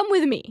 "Come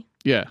with me."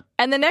 Yeah.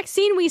 And the next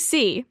scene we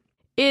see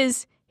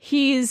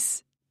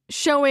he's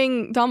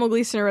showing Domhnall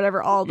Gleeson or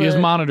whatever his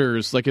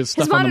monitors, like his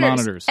stuff on the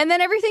monitors. And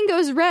then everything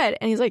goes red,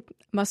 and he's like,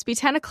 "Must be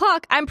 10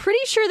 o'clock." I'm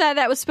pretty sure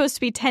that was supposed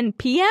to be 10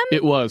 p.m.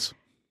 It was.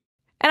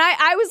 And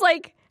I was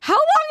like, how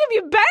long have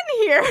you been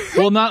here?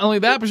 Well, not only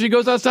that, but she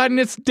goes outside and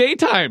it's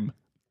daytime.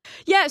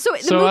 Yeah, so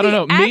I don't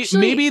know.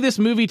 Maybe this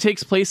movie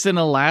takes place in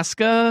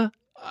Alaska.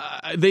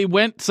 They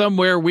went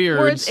somewhere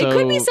weird. It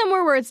could be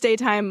somewhere where it's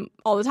daytime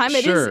all the time.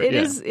 It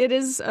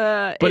is.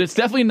 But it's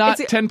definitely not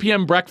 10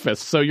 p.m.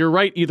 breakfast. So you're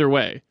right either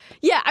way.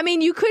 Yeah, I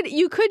mean, you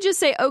could just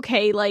say,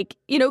 okay, like,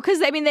 you know,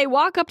 because I mean, they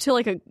walk up to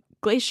like a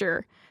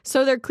glacier,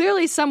 so they're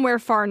clearly somewhere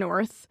far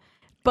north.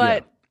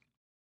 But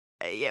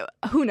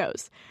who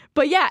knows?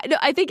 But yeah, no,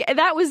 I think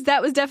that was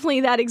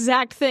definitely that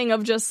exact thing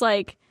of just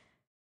like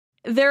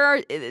there are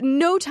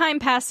no time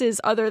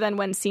passes other than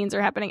when scenes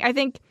are happening. I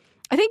think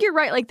you're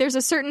right. Like there's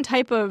a certain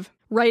type of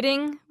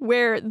writing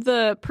where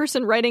the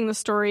person writing the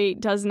story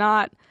does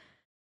not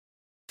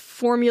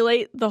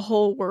formulate the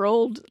whole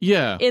world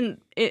in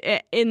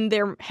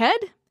their head.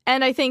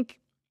 And I think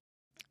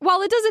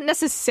while it doesn't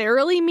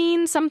necessarily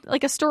mean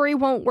a story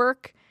won't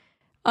work,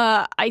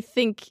 I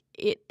think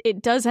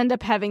it does end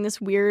up having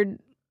this weird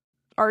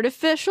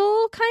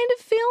artificial kind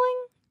of feeling.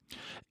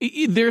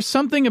 There's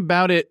something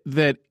about it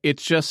that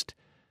it's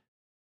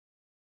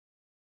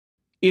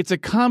a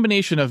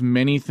combination of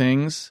many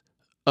things,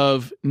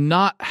 of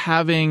not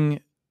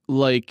having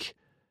like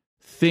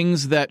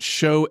things that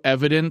show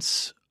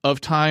evidence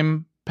of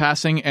time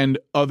passing and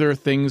other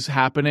things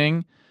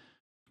happening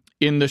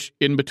in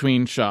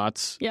between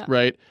shots. Yeah.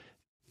 Right.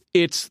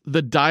 It's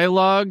the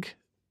dialogue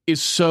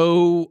is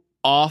so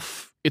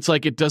off. It's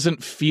like it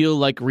doesn't feel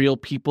like real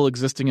people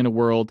existing in a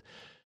world.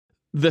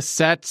 The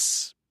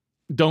sets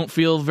don't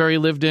feel very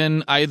lived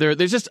in either.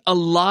 There's just a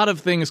lot of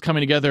things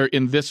coming together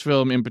in this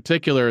film in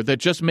particular that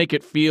just make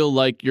it feel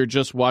like you're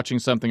just watching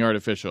something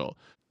artificial.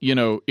 You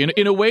know,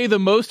 in a way, the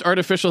most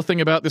artificial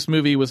thing about this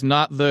movie was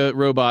not the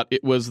robot.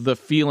 It was the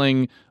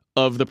feeling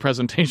of the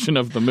presentation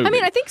of the movie. I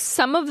mean, I think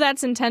some of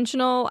that's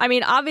intentional. I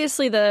mean,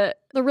 obviously the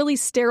really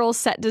sterile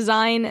set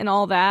design and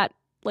all that,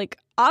 like,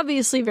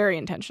 obviously very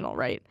intentional,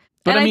 right?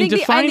 But and I mean, think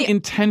define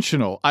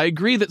intentional. I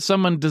agree that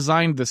someone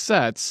designed the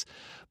sets,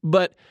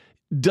 but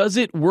does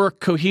it work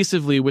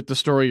cohesively with the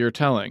story you're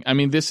telling? I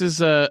mean, this is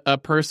a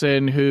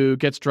person who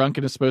gets drunk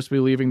and is supposed to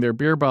be leaving their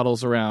beer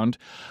bottles around.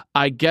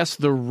 I guess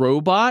the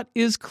robot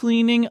is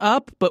cleaning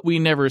up, but we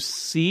never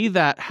see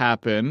that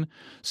happen.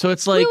 So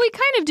it's like... Well, we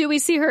kind of do. We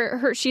see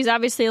her she's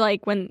obviously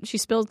like, when she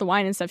spills the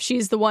wine and stuff,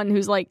 she's the one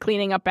who's like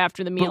cleaning up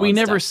after the meal. But we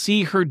never stuff.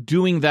 see her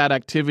doing that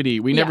activity.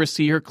 We never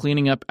see her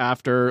cleaning up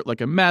after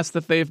like a mess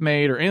that they've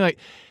made or anything like...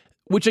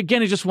 Which,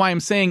 again, is just why I'm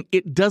saying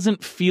it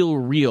doesn't feel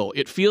real.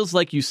 It feels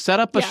like you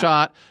set up a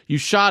shot, you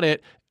shot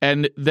it,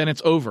 and then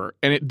it's over.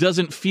 And it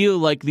doesn't feel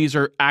like these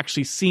are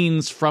actually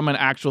scenes from an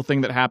actual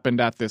thing that happened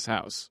at this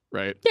house,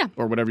 right? Yeah.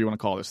 Or whatever you want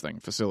to call this thing,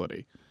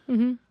 facility.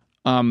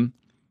 Mm-hmm.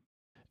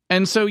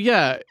 And so,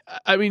 yeah,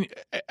 I mean,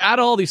 add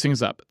all these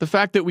things up. The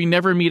fact that we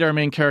never meet our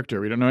main character,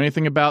 we don't know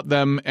anything about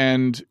them,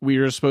 and we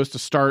are supposed to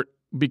start...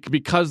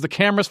 Because the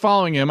camera's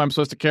following him, I'm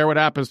supposed to care what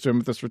happens to him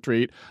at this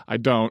retreat. I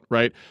don't,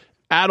 right?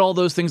 Add all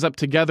those things up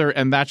together,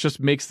 and that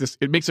just makes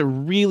a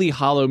really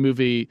hollow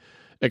movie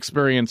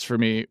experience for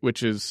me,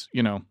 which is,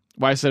 you know,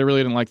 why I said I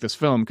really didn't like this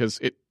film, because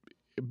it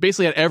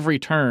basically at every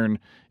turn,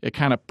 it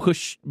kind of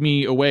pushed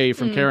me away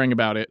from caring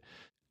about it.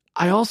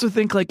 I also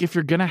think, like, if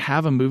you're going to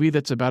have a movie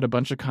that's about a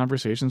bunch of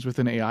conversations with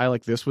an AI,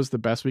 like, this was the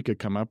best we could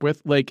come up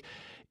with. Like,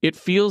 it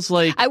feels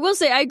like... I will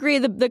say, I agree.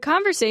 The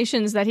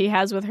conversations that he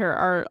has with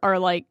her are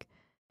like,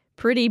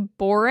 pretty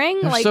boring.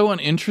 They're like, so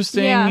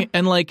uninteresting.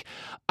 And, like,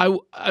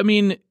 I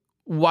mean...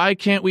 Why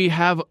can't we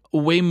have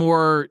way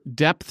more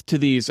depth to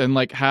these and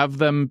like have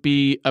them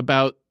be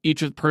about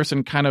each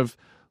person kind of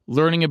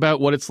learning about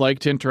what it's like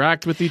to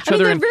interact with each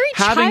other? They're and very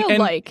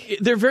childlike.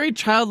 They're very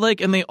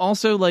childlike, and they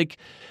also like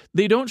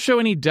they don't show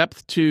any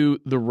depth to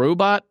the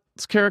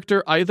robot's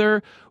character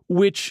either,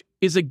 which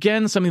is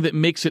again something that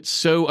makes it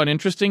so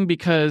uninteresting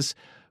because,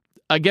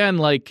 again,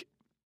 like.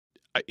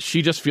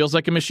 She just feels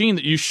like a machine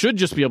that you should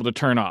just be able to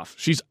turn off.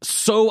 She's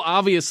so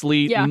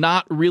obviously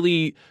not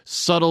really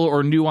subtle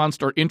or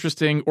nuanced or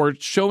interesting or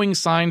showing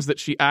signs that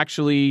she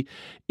actually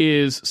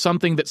is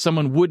something that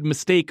someone would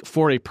mistake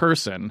for a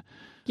person.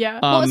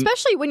 Yeah. Well,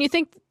 especially when you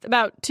think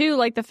about, too,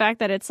 like the fact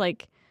that it's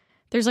like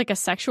there's like a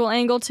sexual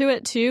angle to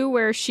it, too,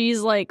 where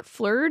she's like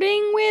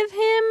flirting with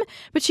him,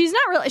 but she's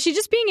not really. She's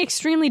just being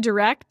extremely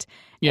direct.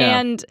 Yeah.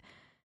 And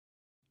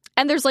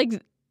there's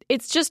like.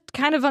 It's just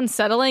kind of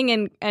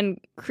unsettling and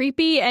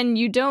creepy, and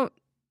you don't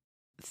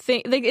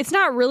think like it's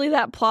not really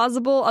that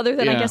plausible. Other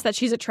than I guess that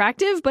she's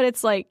attractive, but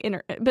it's like,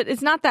 but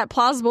it's not that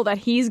plausible that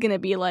he's gonna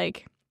be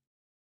like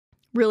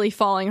really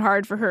falling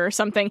hard for her or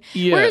something.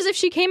 Yeah. Whereas if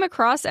she came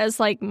across as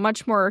like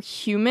much more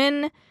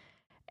human,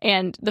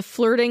 and the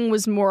flirting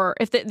was more,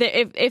 if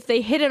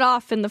they hit it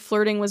off and the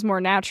flirting was more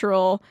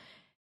natural.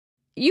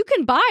 You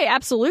can buy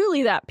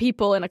absolutely that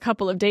people in a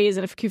couple of days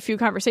and a few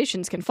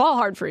conversations can fall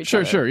hard for each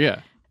other. Sure,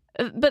 yeah.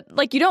 But,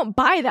 like, you don't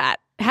buy that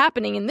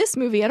happening in this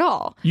movie at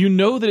all. You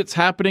know that it's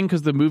happening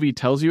because the movie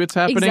tells you it's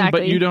happening,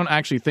 but you don't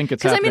actually think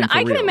it's happening. Because, I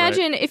mean, I can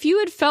imagine right? if you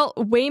had felt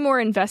way more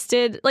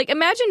invested, like,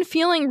 imagine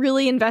feeling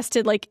really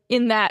invested, like,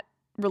 in that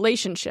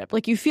relationship.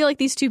 Like, you feel like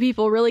these two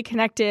people really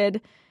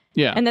connected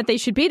and that they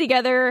should be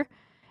together.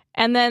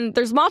 And then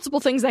there's multiple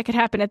things that could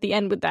happen at the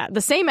end with that.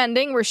 The same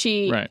ending where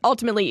she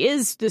ultimately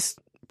is this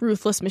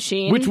ruthless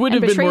machine. Which would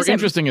have been more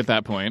interesting at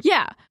that point.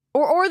 Yeah.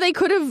 Or they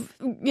could have,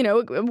 you know,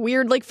 a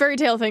weird like fairy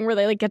tale thing where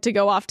they like get to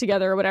go off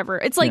together or whatever.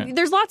 It's like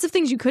there's lots of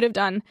things you could have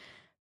done.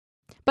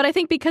 But I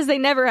think because they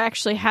never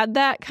actually had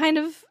that kind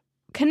of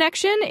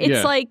connection,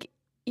 it's like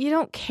you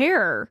don't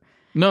care.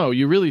 No,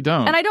 you really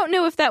don't. And I don't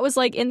know if that was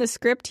like in the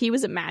script he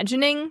was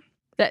imagining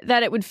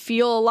that it would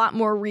feel a lot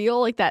more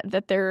real, like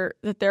that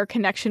their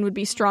connection would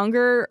be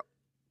stronger.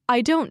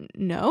 I don't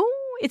know.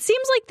 It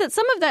seems like that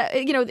some of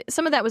that, you know,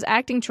 some of that was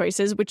acting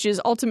choices, which is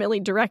ultimately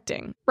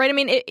directing, right? I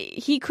mean,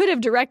 he could have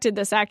directed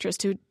this actress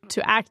to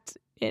act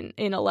in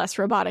a less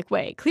robotic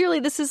way. Clearly,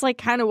 this is like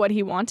kind of what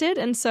he wanted,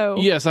 and so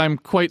yes, I'm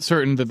quite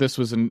certain that this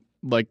was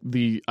like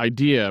the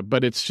idea,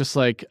 but it's just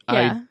like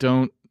I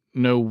don't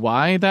know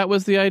why that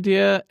was the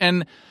idea,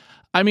 and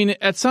I mean,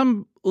 at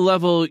some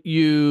level,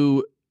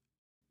 you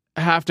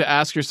have to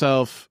ask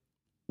yourself,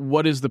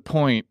 what is the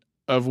point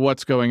of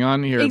what's going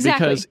on here?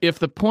 Exactly. Because if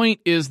the point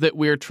is that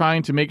we're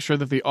trying to make sure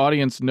that the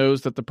audience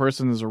knows that the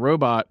person is a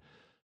robot,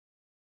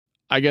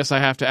 I guess I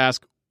have to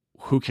ask,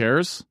 who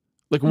cares?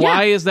 Like,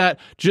 why is that?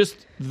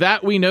 Just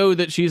that we know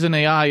that she's an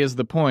AI is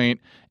the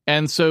point.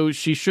 And so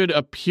she should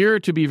appear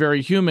to be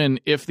very human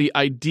if the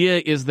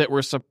idea is that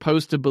we're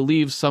supposed to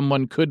believe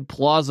someone could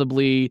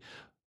plausibly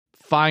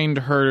find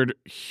her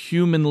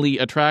humanly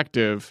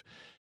attractive.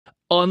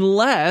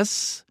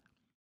 Unless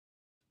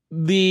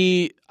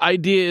the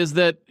idea is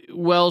that,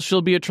 well,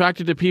 she'll be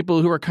attracted to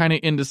people who are kind of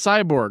into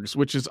cyborgs,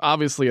 which is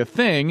obviously a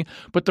thing.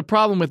 But the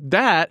problem with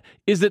that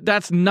is that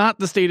that's not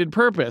the stated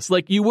purpose.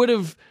 Like, you would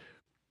have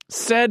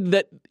said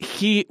that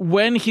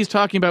when he's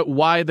talking about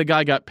why the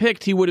guy got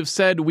picked, he would have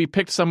said we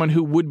picked someone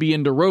who would be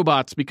into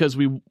robots because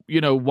we,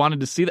 wanted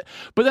to see that.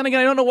 But then again,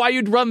 I don't know why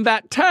you'd run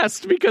that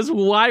test, because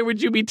why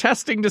would you be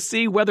testing to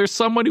see whether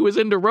someone who is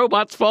into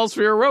robots falls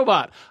for your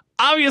robot?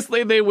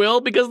 Obviously they will,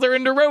 because they're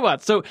into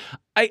robots. So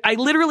I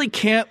literally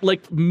can't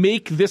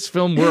make this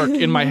film work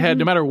in my head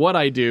no matter what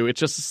I do. It's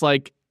just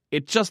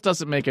it just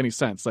doesn't make any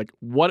sense. Like,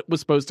 what was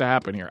supposed to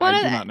happen here?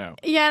 I do not know.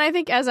 Yeah, and I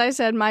think, as I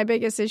said, my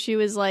biggest issue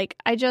is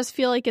I just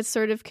feel like it's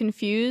sort of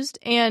confused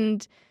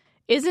and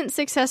isn't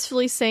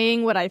successfully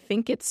saying what I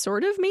think it's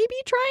sort of maybe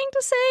trying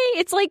to say.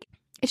 It's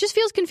it just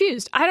feels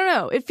confused. I don't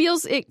know. It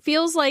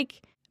feels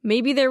like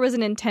maybe there was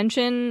an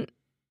intention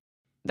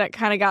that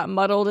kind of got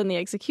muddled in the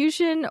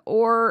execution,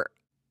 or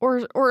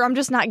I'm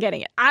just not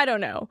getting it. I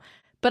don't know.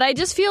 But I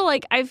just feel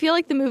like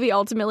the movie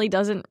ultimately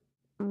doesn't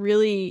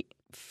really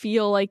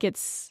feel like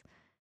it's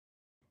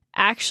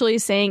actually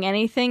saying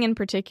anything in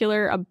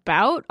particular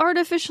about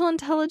artificial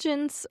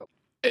intelligence.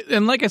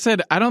 And like I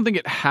said, I don't think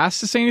it has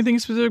to say anything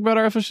specific about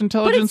artificial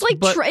intelligence.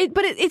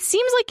 But it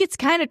seems like it's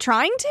kind of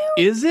trying to.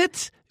 Is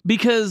it?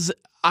 Because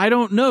I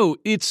don't know.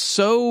 It's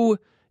so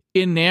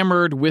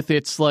enamored with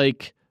its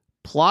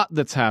plot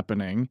that's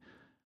happening.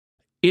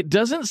 It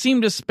doesn't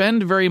seem to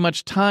spend very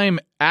much time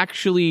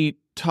actually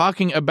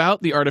talking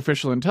about the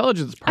artificial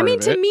intelligence part of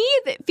it. To me,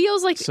 it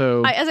feels like,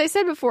 as I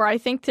said before, I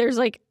think there's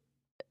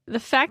the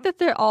fact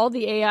that all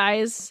the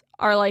AIs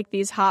are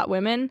these hot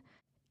women.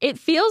 It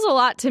feels a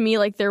lot to me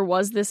like there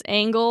was this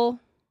angle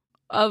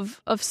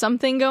of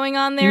something going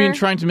on there. You mean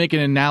trying to make an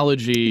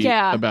analogy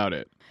about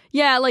it?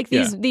 Yeah,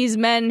 these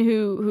men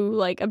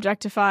who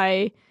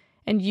objectify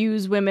and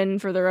use women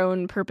for their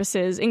own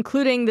purposes,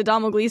 including the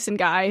Domhnall Gleeson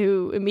guy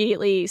who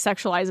immediately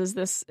sexualizes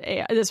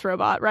this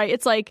robot, right?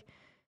 It's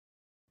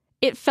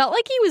it felt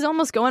like he was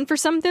almost going for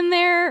something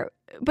there,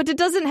 but it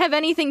doesn't have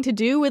anything to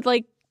do with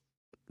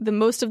the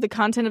most of the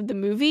content of the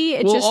movie.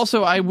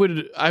 Also, I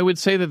would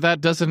say that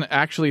doesn't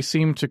actually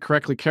seem to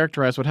correctly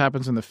characterize what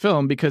happens in the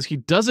film, because he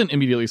doesn't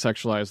immediately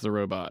sexualize the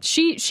robot.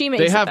 She makes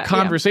they have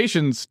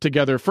conversations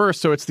together first,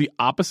 so it's the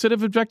opposite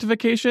of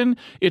objectification.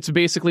 It's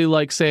basically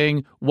like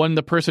saying when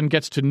the person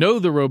gets to know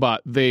the robot,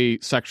 they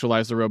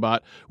sexualize the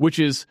robot, which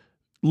is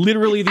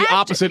literally the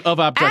opposite of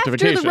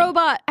objectification.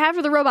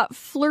 After the robot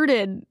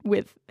flirted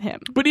with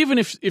him. But even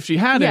if she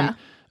hadn't,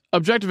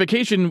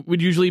 objectification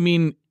would usually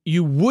mean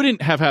you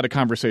wouldn't have had a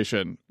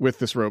conversation with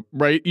this rope,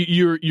 right?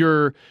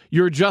 You're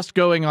just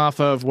going off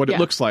of what it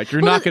looks like.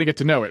 You're not going to get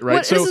to know it,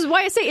 right? So this is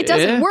why I say it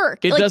doesn't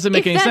work. It doesn't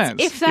make any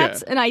sense. If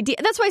that's an idea,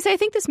 that's why I say I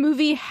think this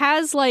movie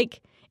has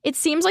it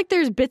seems like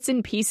there's bits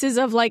and pieces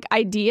of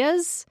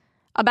ideas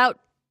about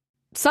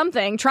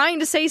something, trying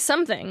to say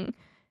something,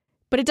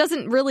 but it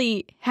doesn't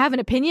really have an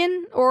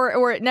opinion,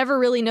 or it never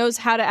really knows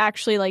how to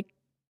actually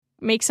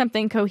make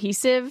something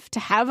cohesive to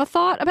have a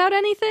thought about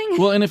anything.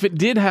 Well, and if it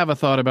did have a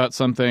thought about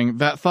something,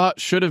 that thought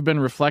should have been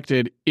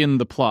reflected in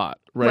the plot,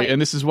 right?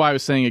 And this is why I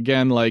was saying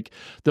again,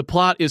 the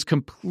plot is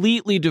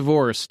completely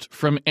divorced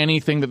from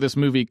anything that this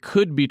movie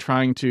could be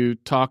trying to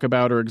talk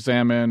about or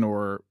examine,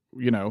 or,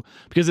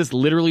 because it's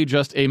literally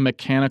just a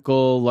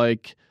mechanical,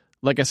 like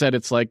I said,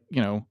 it's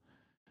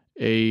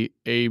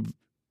a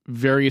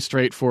very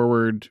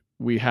straightforward,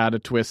 we had a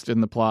twist in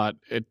the plot.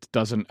 It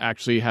doesn't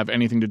actually have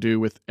anything to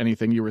do with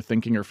anything you were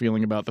thinking or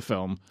feeling about the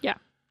film. Yeah.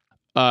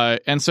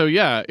 And so,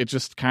 it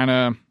just kind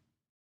of,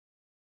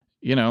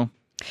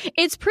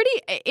 It's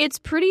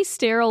pretty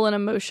sterile and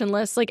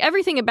emotionless.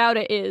 Everything about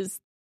it is,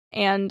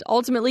 and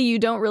ultimately you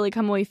don't really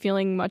come away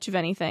feeling much of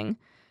anything.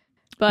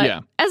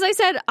 But as I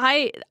said,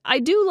 I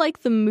do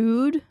like the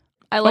mood.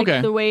 I like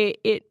the way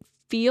it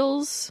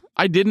feels.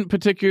 I didn't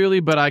particularly,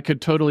 but I could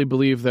totally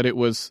believe that it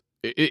was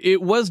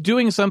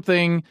doing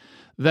something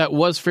that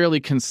was fairly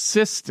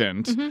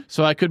consistent. Mm-hmm.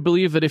 So I could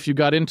believe that if you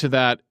got into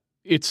that,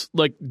 it's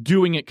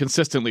doing it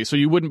consistently. So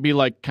you wouldn't be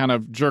kind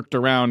of jerked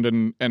around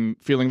and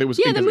feeling that it was,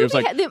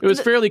 it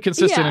was fairly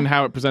consistent in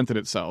how it presented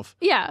itself.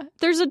 Yeah.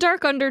 There's a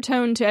dark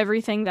undertone to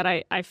everything that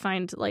I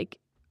find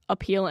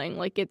appealing.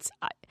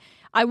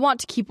 I want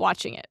to keep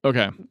watching it.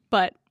 Okay.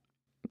 But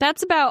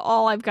that's about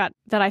all I've got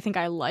that I think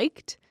I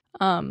liked.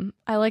 I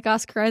like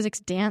Oscar Isaac's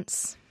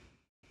dance.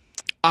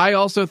 I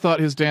also thought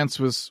his dance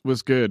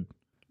was good.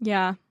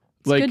 Yeah.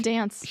 It's a good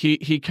dance.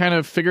 He kind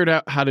of figured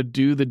out how to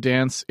do the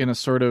dance in a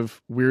sort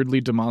of weirdly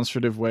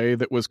demonstrative way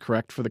that was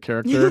correct for the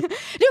character. No,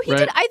 he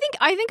did.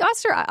 I think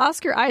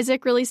Oscar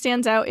Isaac really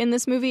stands out in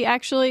this movie,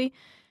 actually.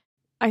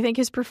 I think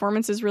his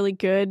performance is really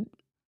good.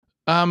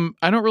 I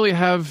don't really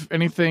have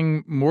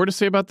anything more to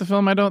say about the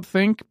film, I don't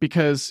think,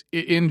 because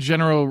in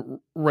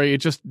general, Ray, it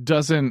just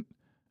doesn't...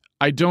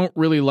 I don't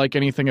really like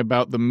anything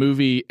about the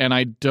movie, and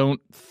I don't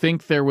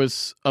think there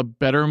was a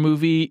better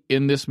movie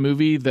in this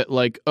movie that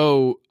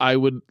I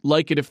would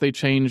like it if they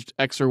changed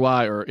X or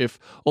Y, or if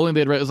only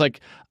they'd... It's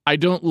I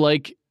don't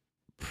like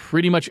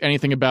pretty much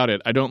anything about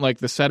it. I don't like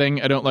the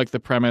setting. I don't like the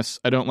premise.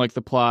 I don't like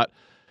the plot.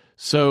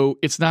 So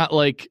it's not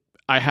like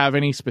I have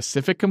any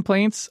specific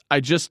complaints.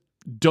 I just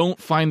don't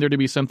find there to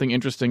be something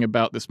interesting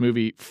about this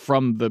movie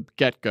from the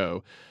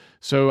get-go.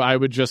 So I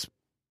would just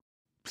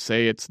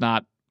say it's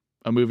not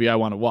a movie I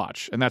want to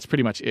watch. And that's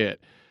pretty much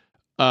it.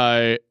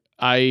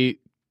 I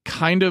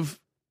kind of,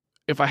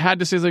 if I had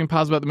to say something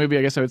positive about the movie,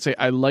 I guess I would say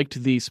I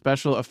liked the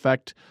special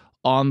effect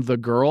on the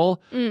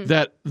girl,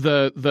 that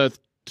the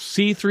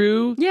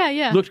see-through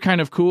looked kind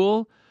of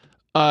cool.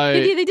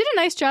 They did a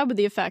nice job with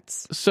the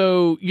effects.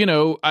 So,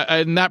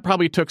 and that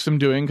probably took some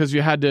doing because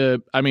you had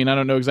to, I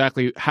don't know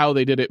exactly how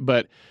they did it,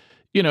 but,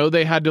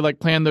 they had to like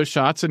plan those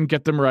shots and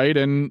get them right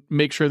and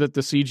make sure that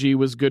the CG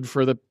was good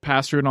for the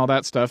pass-through and all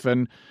that stuff.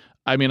 And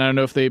I don't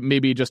know if they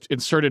maybe just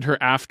inserted her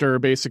after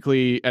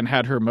basically and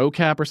had her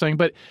mocap or something,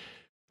 but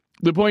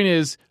the point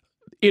is,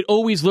 it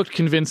always looked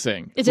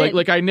convincing.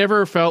 Like I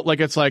never felt like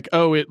it's like,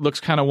 oh, it looks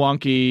kind of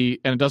wonky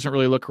and it doesn't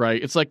really look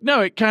right. It's like,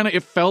 no,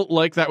 it felt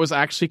like that was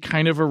actually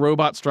kind of a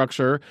robot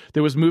structure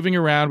that was moving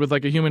around with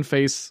like a human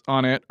face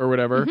on it or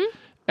whatever. Mm-hmm.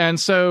 And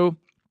so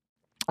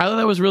I thought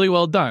that was really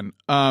well done.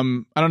 I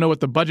don't know what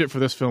the budget for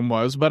this film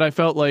was, but I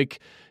felt like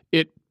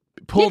it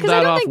pulled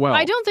that off well.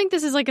 I don't think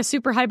this is like a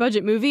super high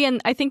budget movie,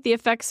 and I think the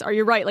effects are,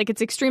 you're right, like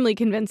it's extremely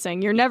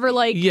convincing. You're never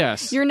like,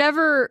 you're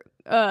never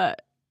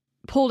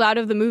pulled out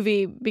of the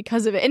movie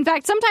because of it. In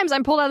fact, sometimes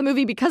I'm pulled out of the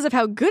movie because of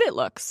how good it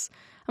looks.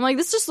 I'm like,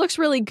 this just looks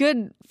really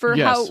good for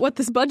what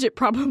this budget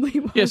probably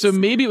was. Yeah, so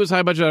maybe it was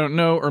high budget, I don't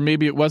know, or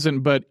maybe it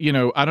wasn't, but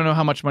I don't know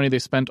how much money they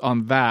spent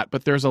on that,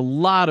 but there's a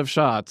lot of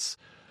shots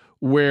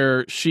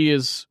where she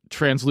is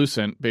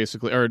translucent,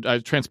 basically, or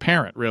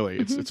transparent, really.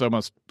 It's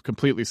almost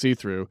completely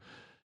see-through.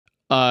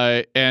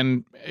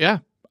 And yeah,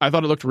 I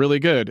thought it looked really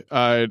good.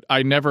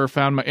 I never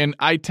found and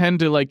I tend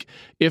to like,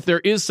 if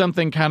there is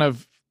something kind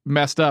of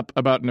messed up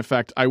about an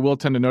effect, I will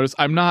tend to notice.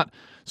 I'm not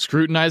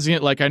scrutinizing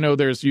it. Like I know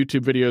there's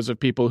YouTube videos of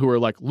people who are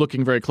like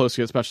looking very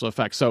closely at special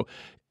effects. So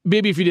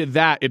maybe if you did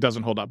that, it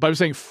doesn't hold up. But I'm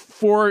saying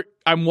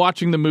I'm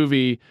watching the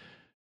movie,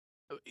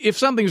 if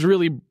something's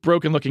really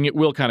broken looking, it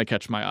will kind of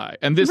catch my eye.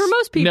 And this for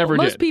most people, never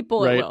most did,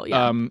 people right? It will,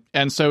 yeah.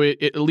 And so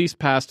it at least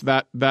passed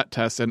that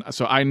test. And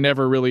so I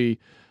never really,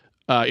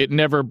 it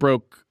never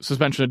broke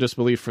suspension of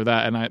disbelief for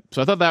that. And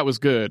so I thought that was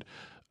good.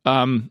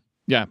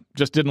 Yeah,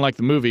 just didn't like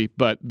the movie,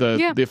 but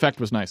the effect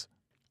was nice.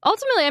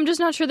 Ultimately, I'm just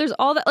not sure there's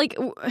all that, like,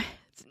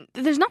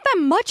 there's not that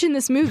much in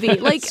this movie.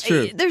 Like,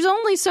 there's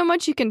only so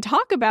much you can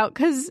talk about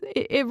because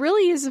it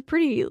really is a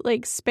pretty,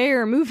 like,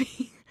 spare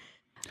movie.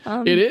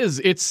 It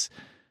is.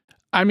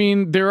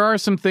 There are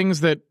some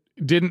things that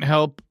didn't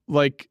help,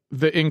 like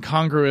the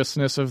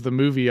incongruousness of the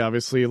movie,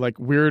 obviously, like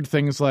weird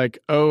things like,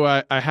 oh,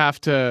 I have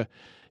to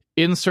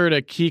insert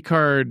a key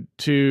card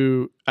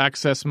to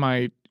access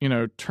my,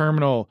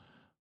 terminal,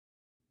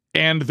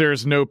 and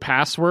there's no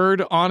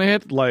password on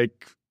it.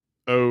 Like,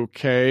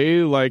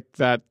 okay, like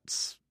that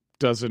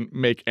doesn't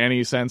make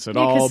any sense at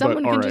all. Because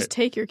someone can just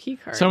take your key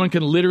card. Someone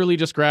can literally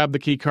just grab the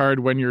key card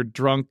when you're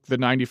drunk, the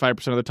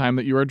 95% of the time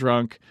that you are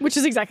drunk. Which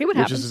is exactly what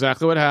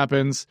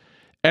happens.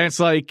 And it's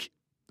like,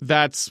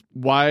 that's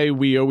why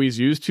we always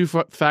use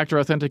two-factor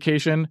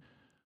authentication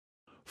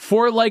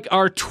for like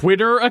our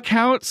Twitter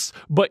accounts,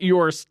 but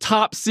your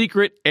top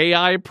secret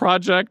AI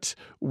project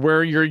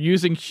where you're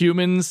using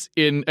humans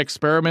in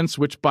experiments,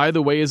 which by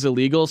the way is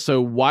illegal. So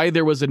why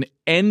there was an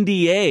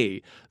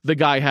NDA the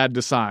guy had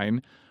to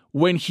sign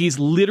when he's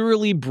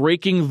literally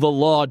breaking the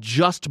law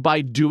just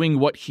by doing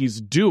what he's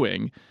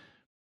doing,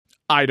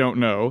 I don't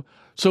know.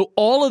 So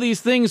all of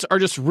these things are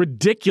just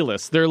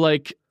ridiculous. They're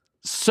like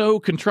so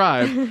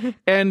contrived.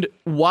 And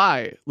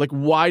why? Like,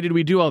 why did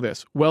we do all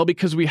this? Well,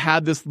 because we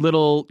had this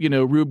little,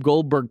 Rube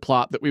Goldberg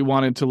plot that we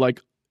wanted to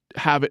like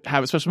have it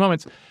special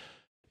moments.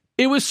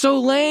 It was so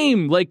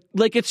lame. Like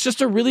it's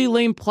just a really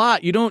lame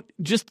plot. You don't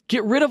just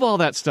get rid of all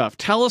that stuff.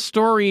 Tell a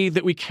story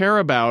that we care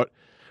about.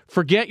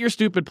 Forget your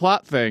stupid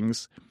plot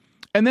things.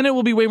 And then it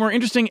will be way more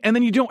interesting. And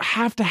then you don't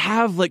have to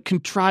have like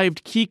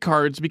contrived key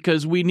cards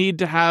because we need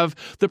to have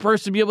the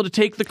person be able to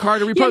take the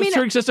card and reprogram the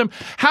security system.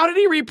 How did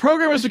he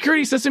reprogram a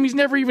security system he's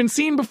never even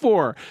seen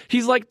before?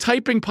 He's like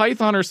typing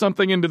Python or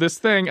something into this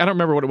thing. I don't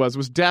remember what it was. It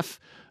was deaf.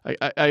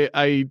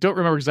 I don't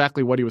remember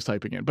exactly what he was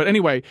typing in. But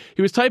anyway,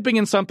 he was typing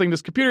in something,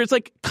 this computer. It's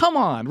like, come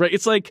on, right?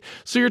 It's like,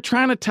 so you're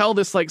trying to tell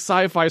this like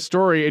sci-fi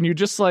story and you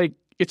just like,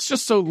 it's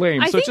just so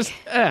lame.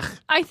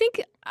 I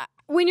think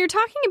when you're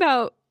talking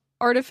about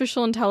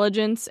artificial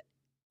intelligence,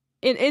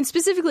 and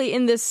specifically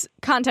in this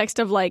context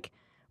of like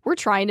we're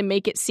trying to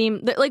make it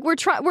seem that like we're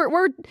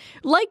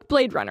like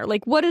Blade Runner,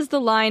 like what is the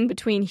line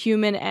between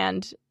human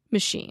and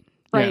machine,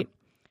 right?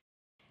 Yeah.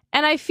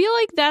 And I feel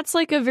like that's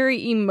like a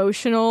very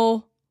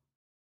emotional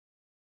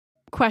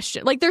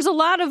question. Like there's a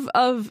lot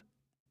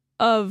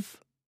of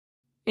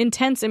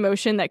intense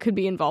emotion that could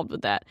be involved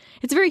with that.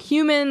 It's a very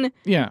human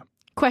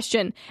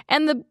question,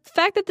 and the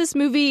fact that this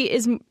movie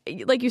is,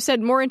 like you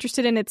said, more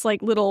interested in its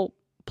like little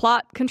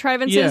plot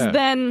contrivances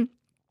than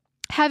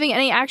having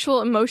any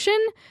actual emotion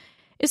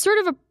is sort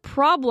of a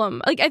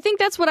problem. Like, I think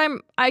that's what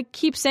I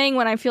keep saying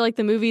when I feel like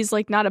the movie's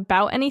like not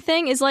about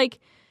anything, is like,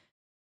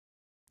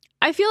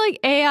 I feel like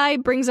AI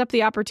brings up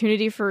the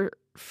opportunity for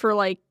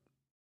like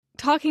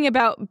talking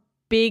about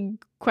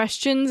big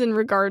questions in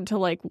regard to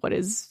like, what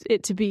is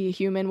it to be a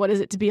human? What is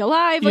it to be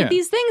alive? Like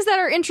these things that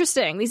are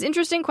interesting, these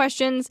interesting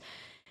questions.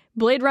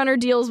 Blade Runner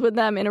deals with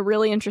them in a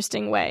really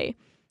interesting way.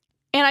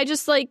 And I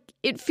just like,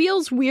 it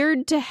feels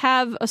weird to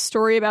have a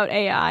story about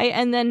AI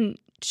and then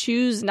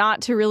choose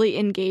not to really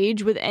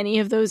engage with any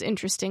of those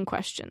interesting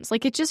questions.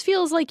 Like, it just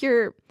feels like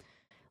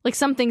like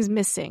something's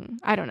missing.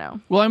 I don't know.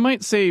 Well, I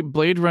might say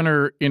Blade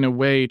Runner, in a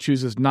way,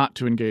 chooses not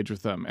to engage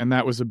with them, and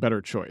that was a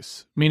better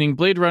choice. Meaning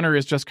Blade Runner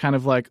is just kind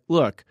of like,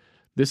 look,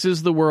 this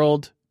is the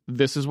world,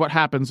 this is what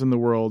happens in the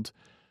world,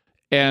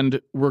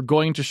 and we're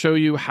going to show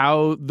you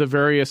how the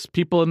various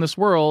people in this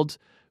world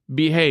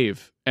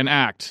behave and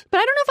act. But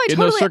I don't know if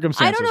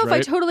I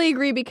I totally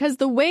agree, because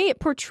the way it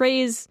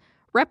portrays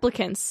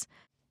replicants,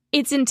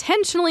 it's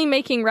intentionally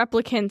making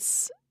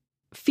replicants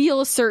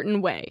feel a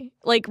certain way.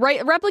 Like,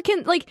 right,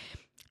 replicant, like,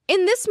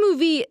 in this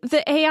movie,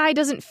 the AI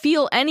doesn't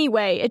feel any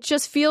way. It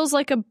just feels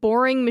like a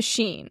boring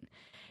machine.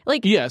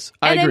 Like, yes,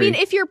 I agree. I mean,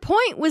 if your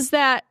point was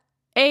that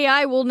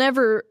AI will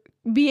never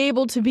be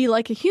able to be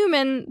like a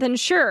human, then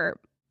sure.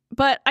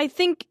 But I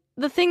think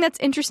the thing that's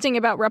interesting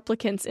about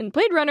replicants in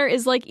Blade Runner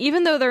is, like,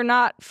 even though they're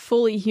not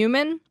fully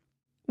human,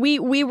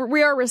 we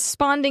are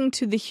responding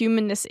to the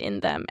humanness in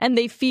them, and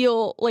they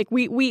feel like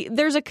we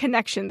there's a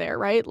connection there,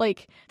 right?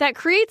 Like, that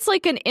creates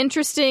like an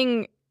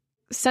interesting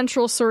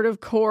central sort of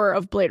core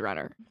of Blade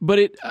Runner.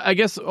 But I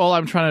guess all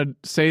I'm trying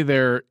to say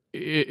there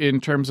in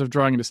terms of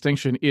drawing a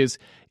distinction is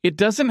it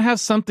doesn't have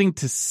something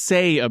to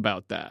say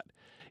about that.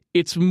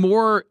 It's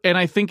more, and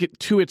I think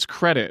to its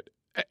credit,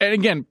 and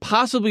again,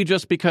 possibly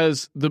just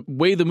because the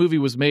way the movie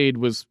was made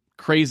was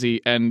crazy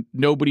and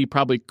nobody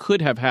probably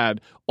could have had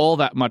all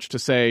that much to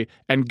say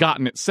and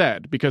gotten it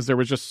said, because there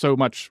was just so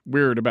much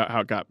weird about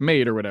how it got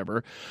made or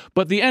whatever.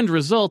 But the end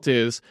result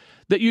is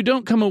that you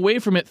don't come away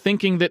from it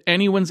thinking that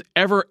anyone's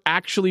ever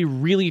actually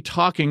really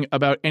talking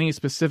about any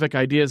specific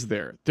ideas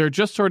there. They're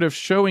just sort of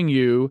showing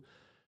you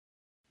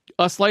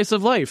a slice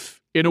of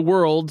life in a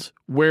world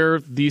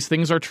where these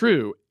things are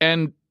true.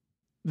 And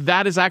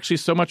that is actually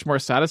so much more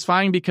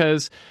satisfying,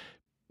 because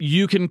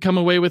you can come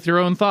away with your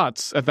own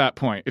thoughts at that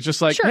point. It's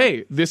just like, sure,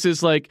 hey, this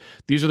is like,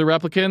 these are the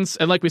replicants.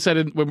 And like we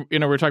said, when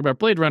we're talking about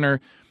Blade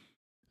Runner,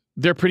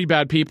 they're pretty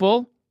bad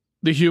people.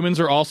 The humans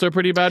are also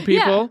pretty bad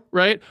people,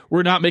 right?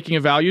 We're not making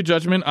a value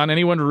judgment on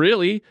anyone,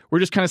 really. We're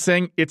just kind of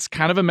saying it's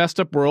kind of a messed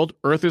up world.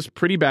 Earth is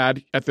pretty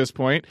bad at this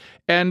point.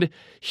 And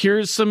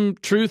here's some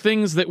true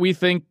things that we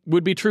think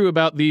would be true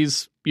about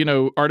these,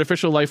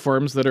 artificial life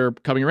forms that are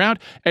coming around.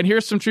 And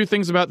here's some true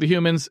things about the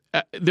humans.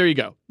 There you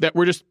go.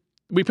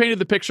 We painted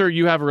the picture.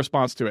 You have a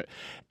response to it.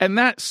 And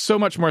that's so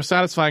much more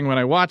satisfying when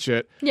I watch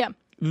it. Yeah.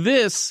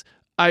 This,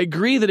 I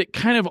agree that it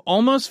kind of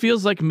almost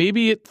feels like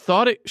maybe it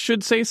thought it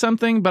should say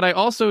something, but I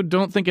also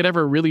don't think it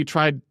ever really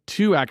tried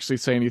to actually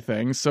say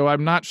anything. So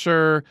I'm not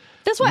sure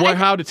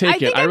how to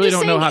take it. I really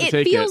don't know how to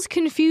take it. It feels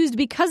confused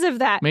because of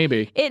that.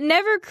 Maybe. It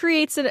never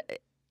creates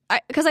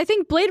because I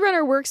think Blade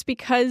Runner works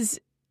because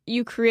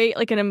you create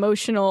like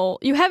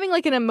you having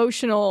like an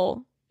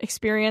emotional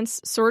experience,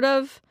 sort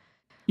of.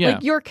 Yeah.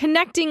 Like, you're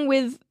connecting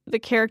with the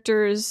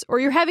characters, or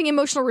you're having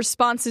emotional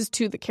responses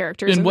to the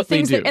characters and what the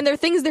things they do. and their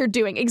things they're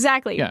doing.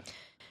 Exactly. Yeah.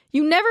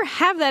 You never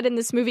have that in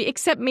this movie,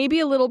 except maybe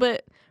a little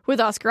bit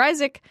with Oscar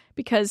Isaac,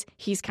 because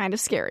he's kind of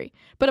scary.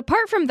 But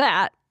apart from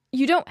that,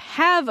 you don't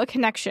have a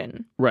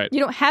connection. Right. You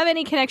don't have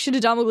any connection to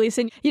Domhnall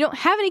Gleeson. You don't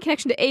have any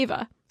connection to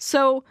Ava.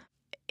 So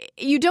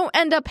you don't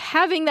end up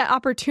having that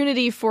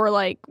opportunity for,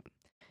 like,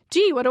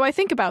 gee, what do I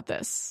think about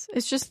this?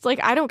 It's just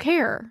like, I don't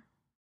care.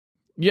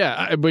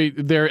 Yeah,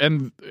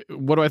 and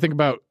what do I think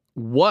about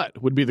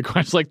what would be the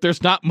question? Like,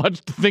 there's not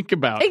much to think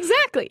about.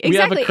 Exactly. We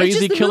have a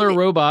crazy killer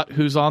robot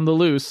who's on the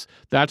loose.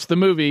 That's the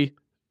movie,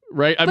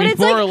 right? I mean,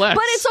 more or less.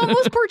 But it's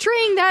almost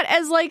portraying that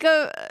as like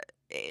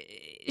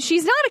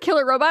she's not a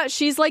killer robot.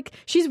 She's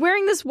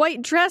wearing this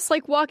white dress,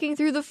 like walking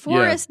through the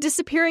forest,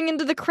 disappearing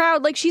into the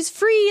crowd. Like, she's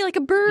free, like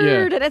a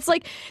bird. And it's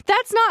like,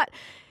 that's not...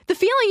 The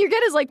feeling you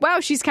get is like,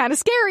 wow, she's kind of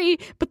scary,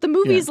 but the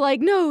movie's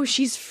like, no,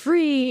 she's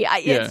free.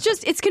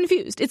 It's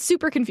confused. It's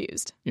super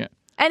confused. Yeah.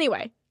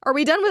 Anyway, are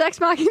we done with Ex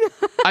Machina?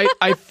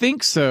 I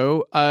think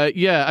so.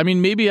 Yeah. I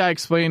mean, maybe I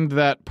explained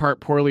that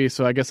part poorly,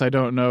 so I guess I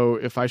don't know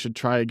if I should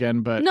try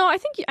again. But no, I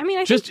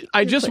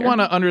just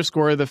want to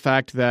underscore the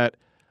fact that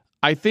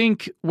I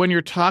think when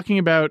you're talking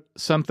about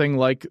something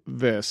like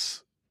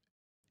this,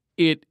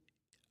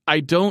 I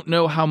don't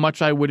know how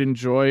much I would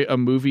enjoy a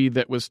movie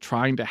that was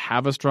trying to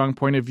have a strong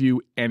point of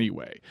view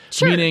anyway.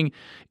 Sure. Meaning,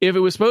 if it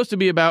was supposed to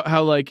be about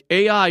how, like,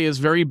 AI is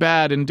very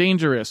bad and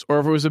dangerous, or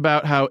if it was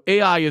about how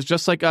AI is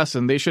just like us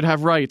and they should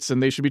have rights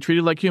and they should be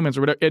treated like humans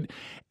or whatever,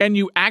 and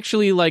you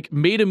actually, like,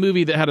 made a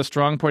movie that had a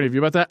strong point of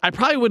view about that, I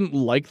probably wouldn't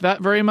like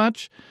that very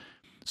much.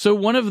 So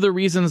one of the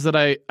reasons that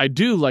I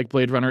do like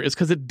Blade Runner is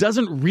because it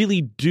doesn't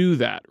really do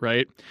that,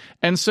 right?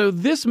 And so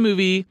this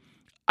movie,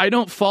 I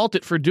don't fault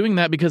it for doing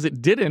that because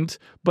it didn't,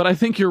 but I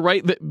think you're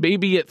right that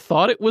maybe it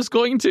thought it was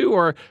going to,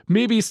 or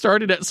maybe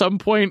started at some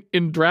point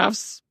in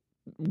drafts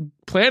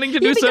planning to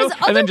do so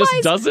and then just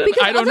doesn't.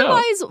 I don't know.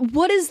 Otherwise,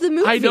 what is the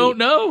movie? I don't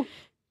know.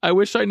 I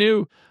wish I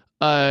knew.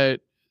 So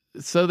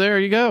there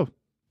you go.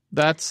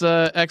 That's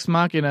Ex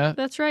Machina.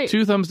 That's right.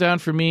 2 thumbs down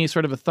for me,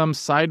 sort of a thumb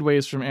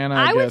sideways from Anna,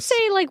 I guess. would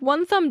say like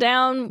 1 thumb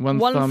down, one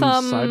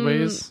thumb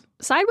sideways.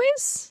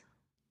 Sideways?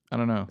 I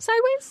don't know.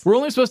 Sideways? We're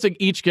only supposed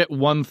to each get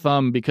 1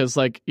 thumb because,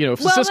 like, you know,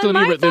 Siskel and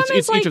Ebert,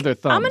 it's each of their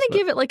thumbs. I'm going to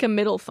give it like a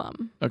middle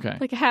thumb. Okay.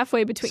 Like a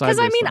halfway between. Because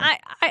I mean,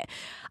 I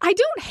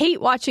don't hate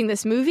watching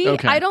this movie.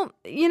 Okay. I don't,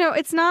 you know,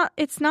 it's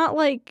not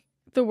like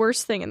the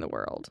worst thing in the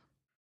world.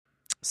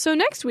 So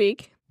next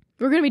week,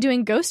 we're going to be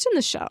doing Ghost in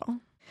the Shell.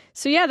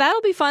 So yeah,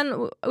 that'll be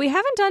fun. We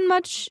haven't done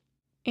much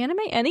anime.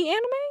 Any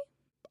anime?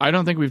 I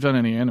don't think we've done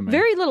any anime.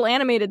 Very little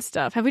animated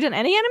stuff. Have we done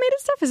any animated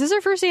stuff? Is this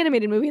our first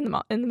animated movie in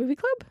the movie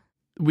club?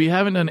 We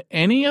haven't done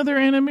any other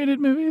animated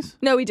movies?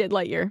 No, we did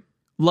Lightyear.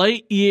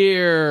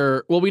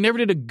 Lightyear. Well, we never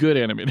did a good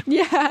animated.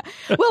 Yeah.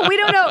 Well, we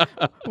don't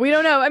know. We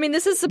don't know. I mean,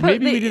 this is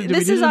supposed.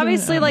 This is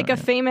obviously like a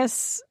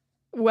famous,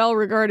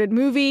 well-regarded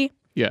movie.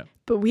 Yeah.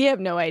 But we have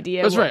no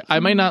idea. That's right. I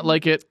might not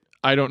like it.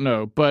 I don't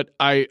know, but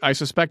I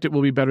suspect it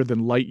will be better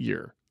than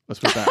Lightyear. Let's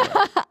put it that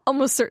way.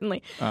 Almost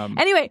certainly.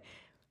 Anyway,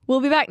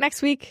 we'll be back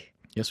next week.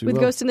 Yes, we with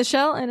will. Ghost in the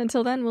Shell, and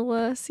until then,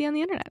 we'll see you on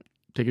the internet.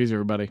 Take it easy,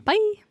 everybody.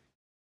 Bye.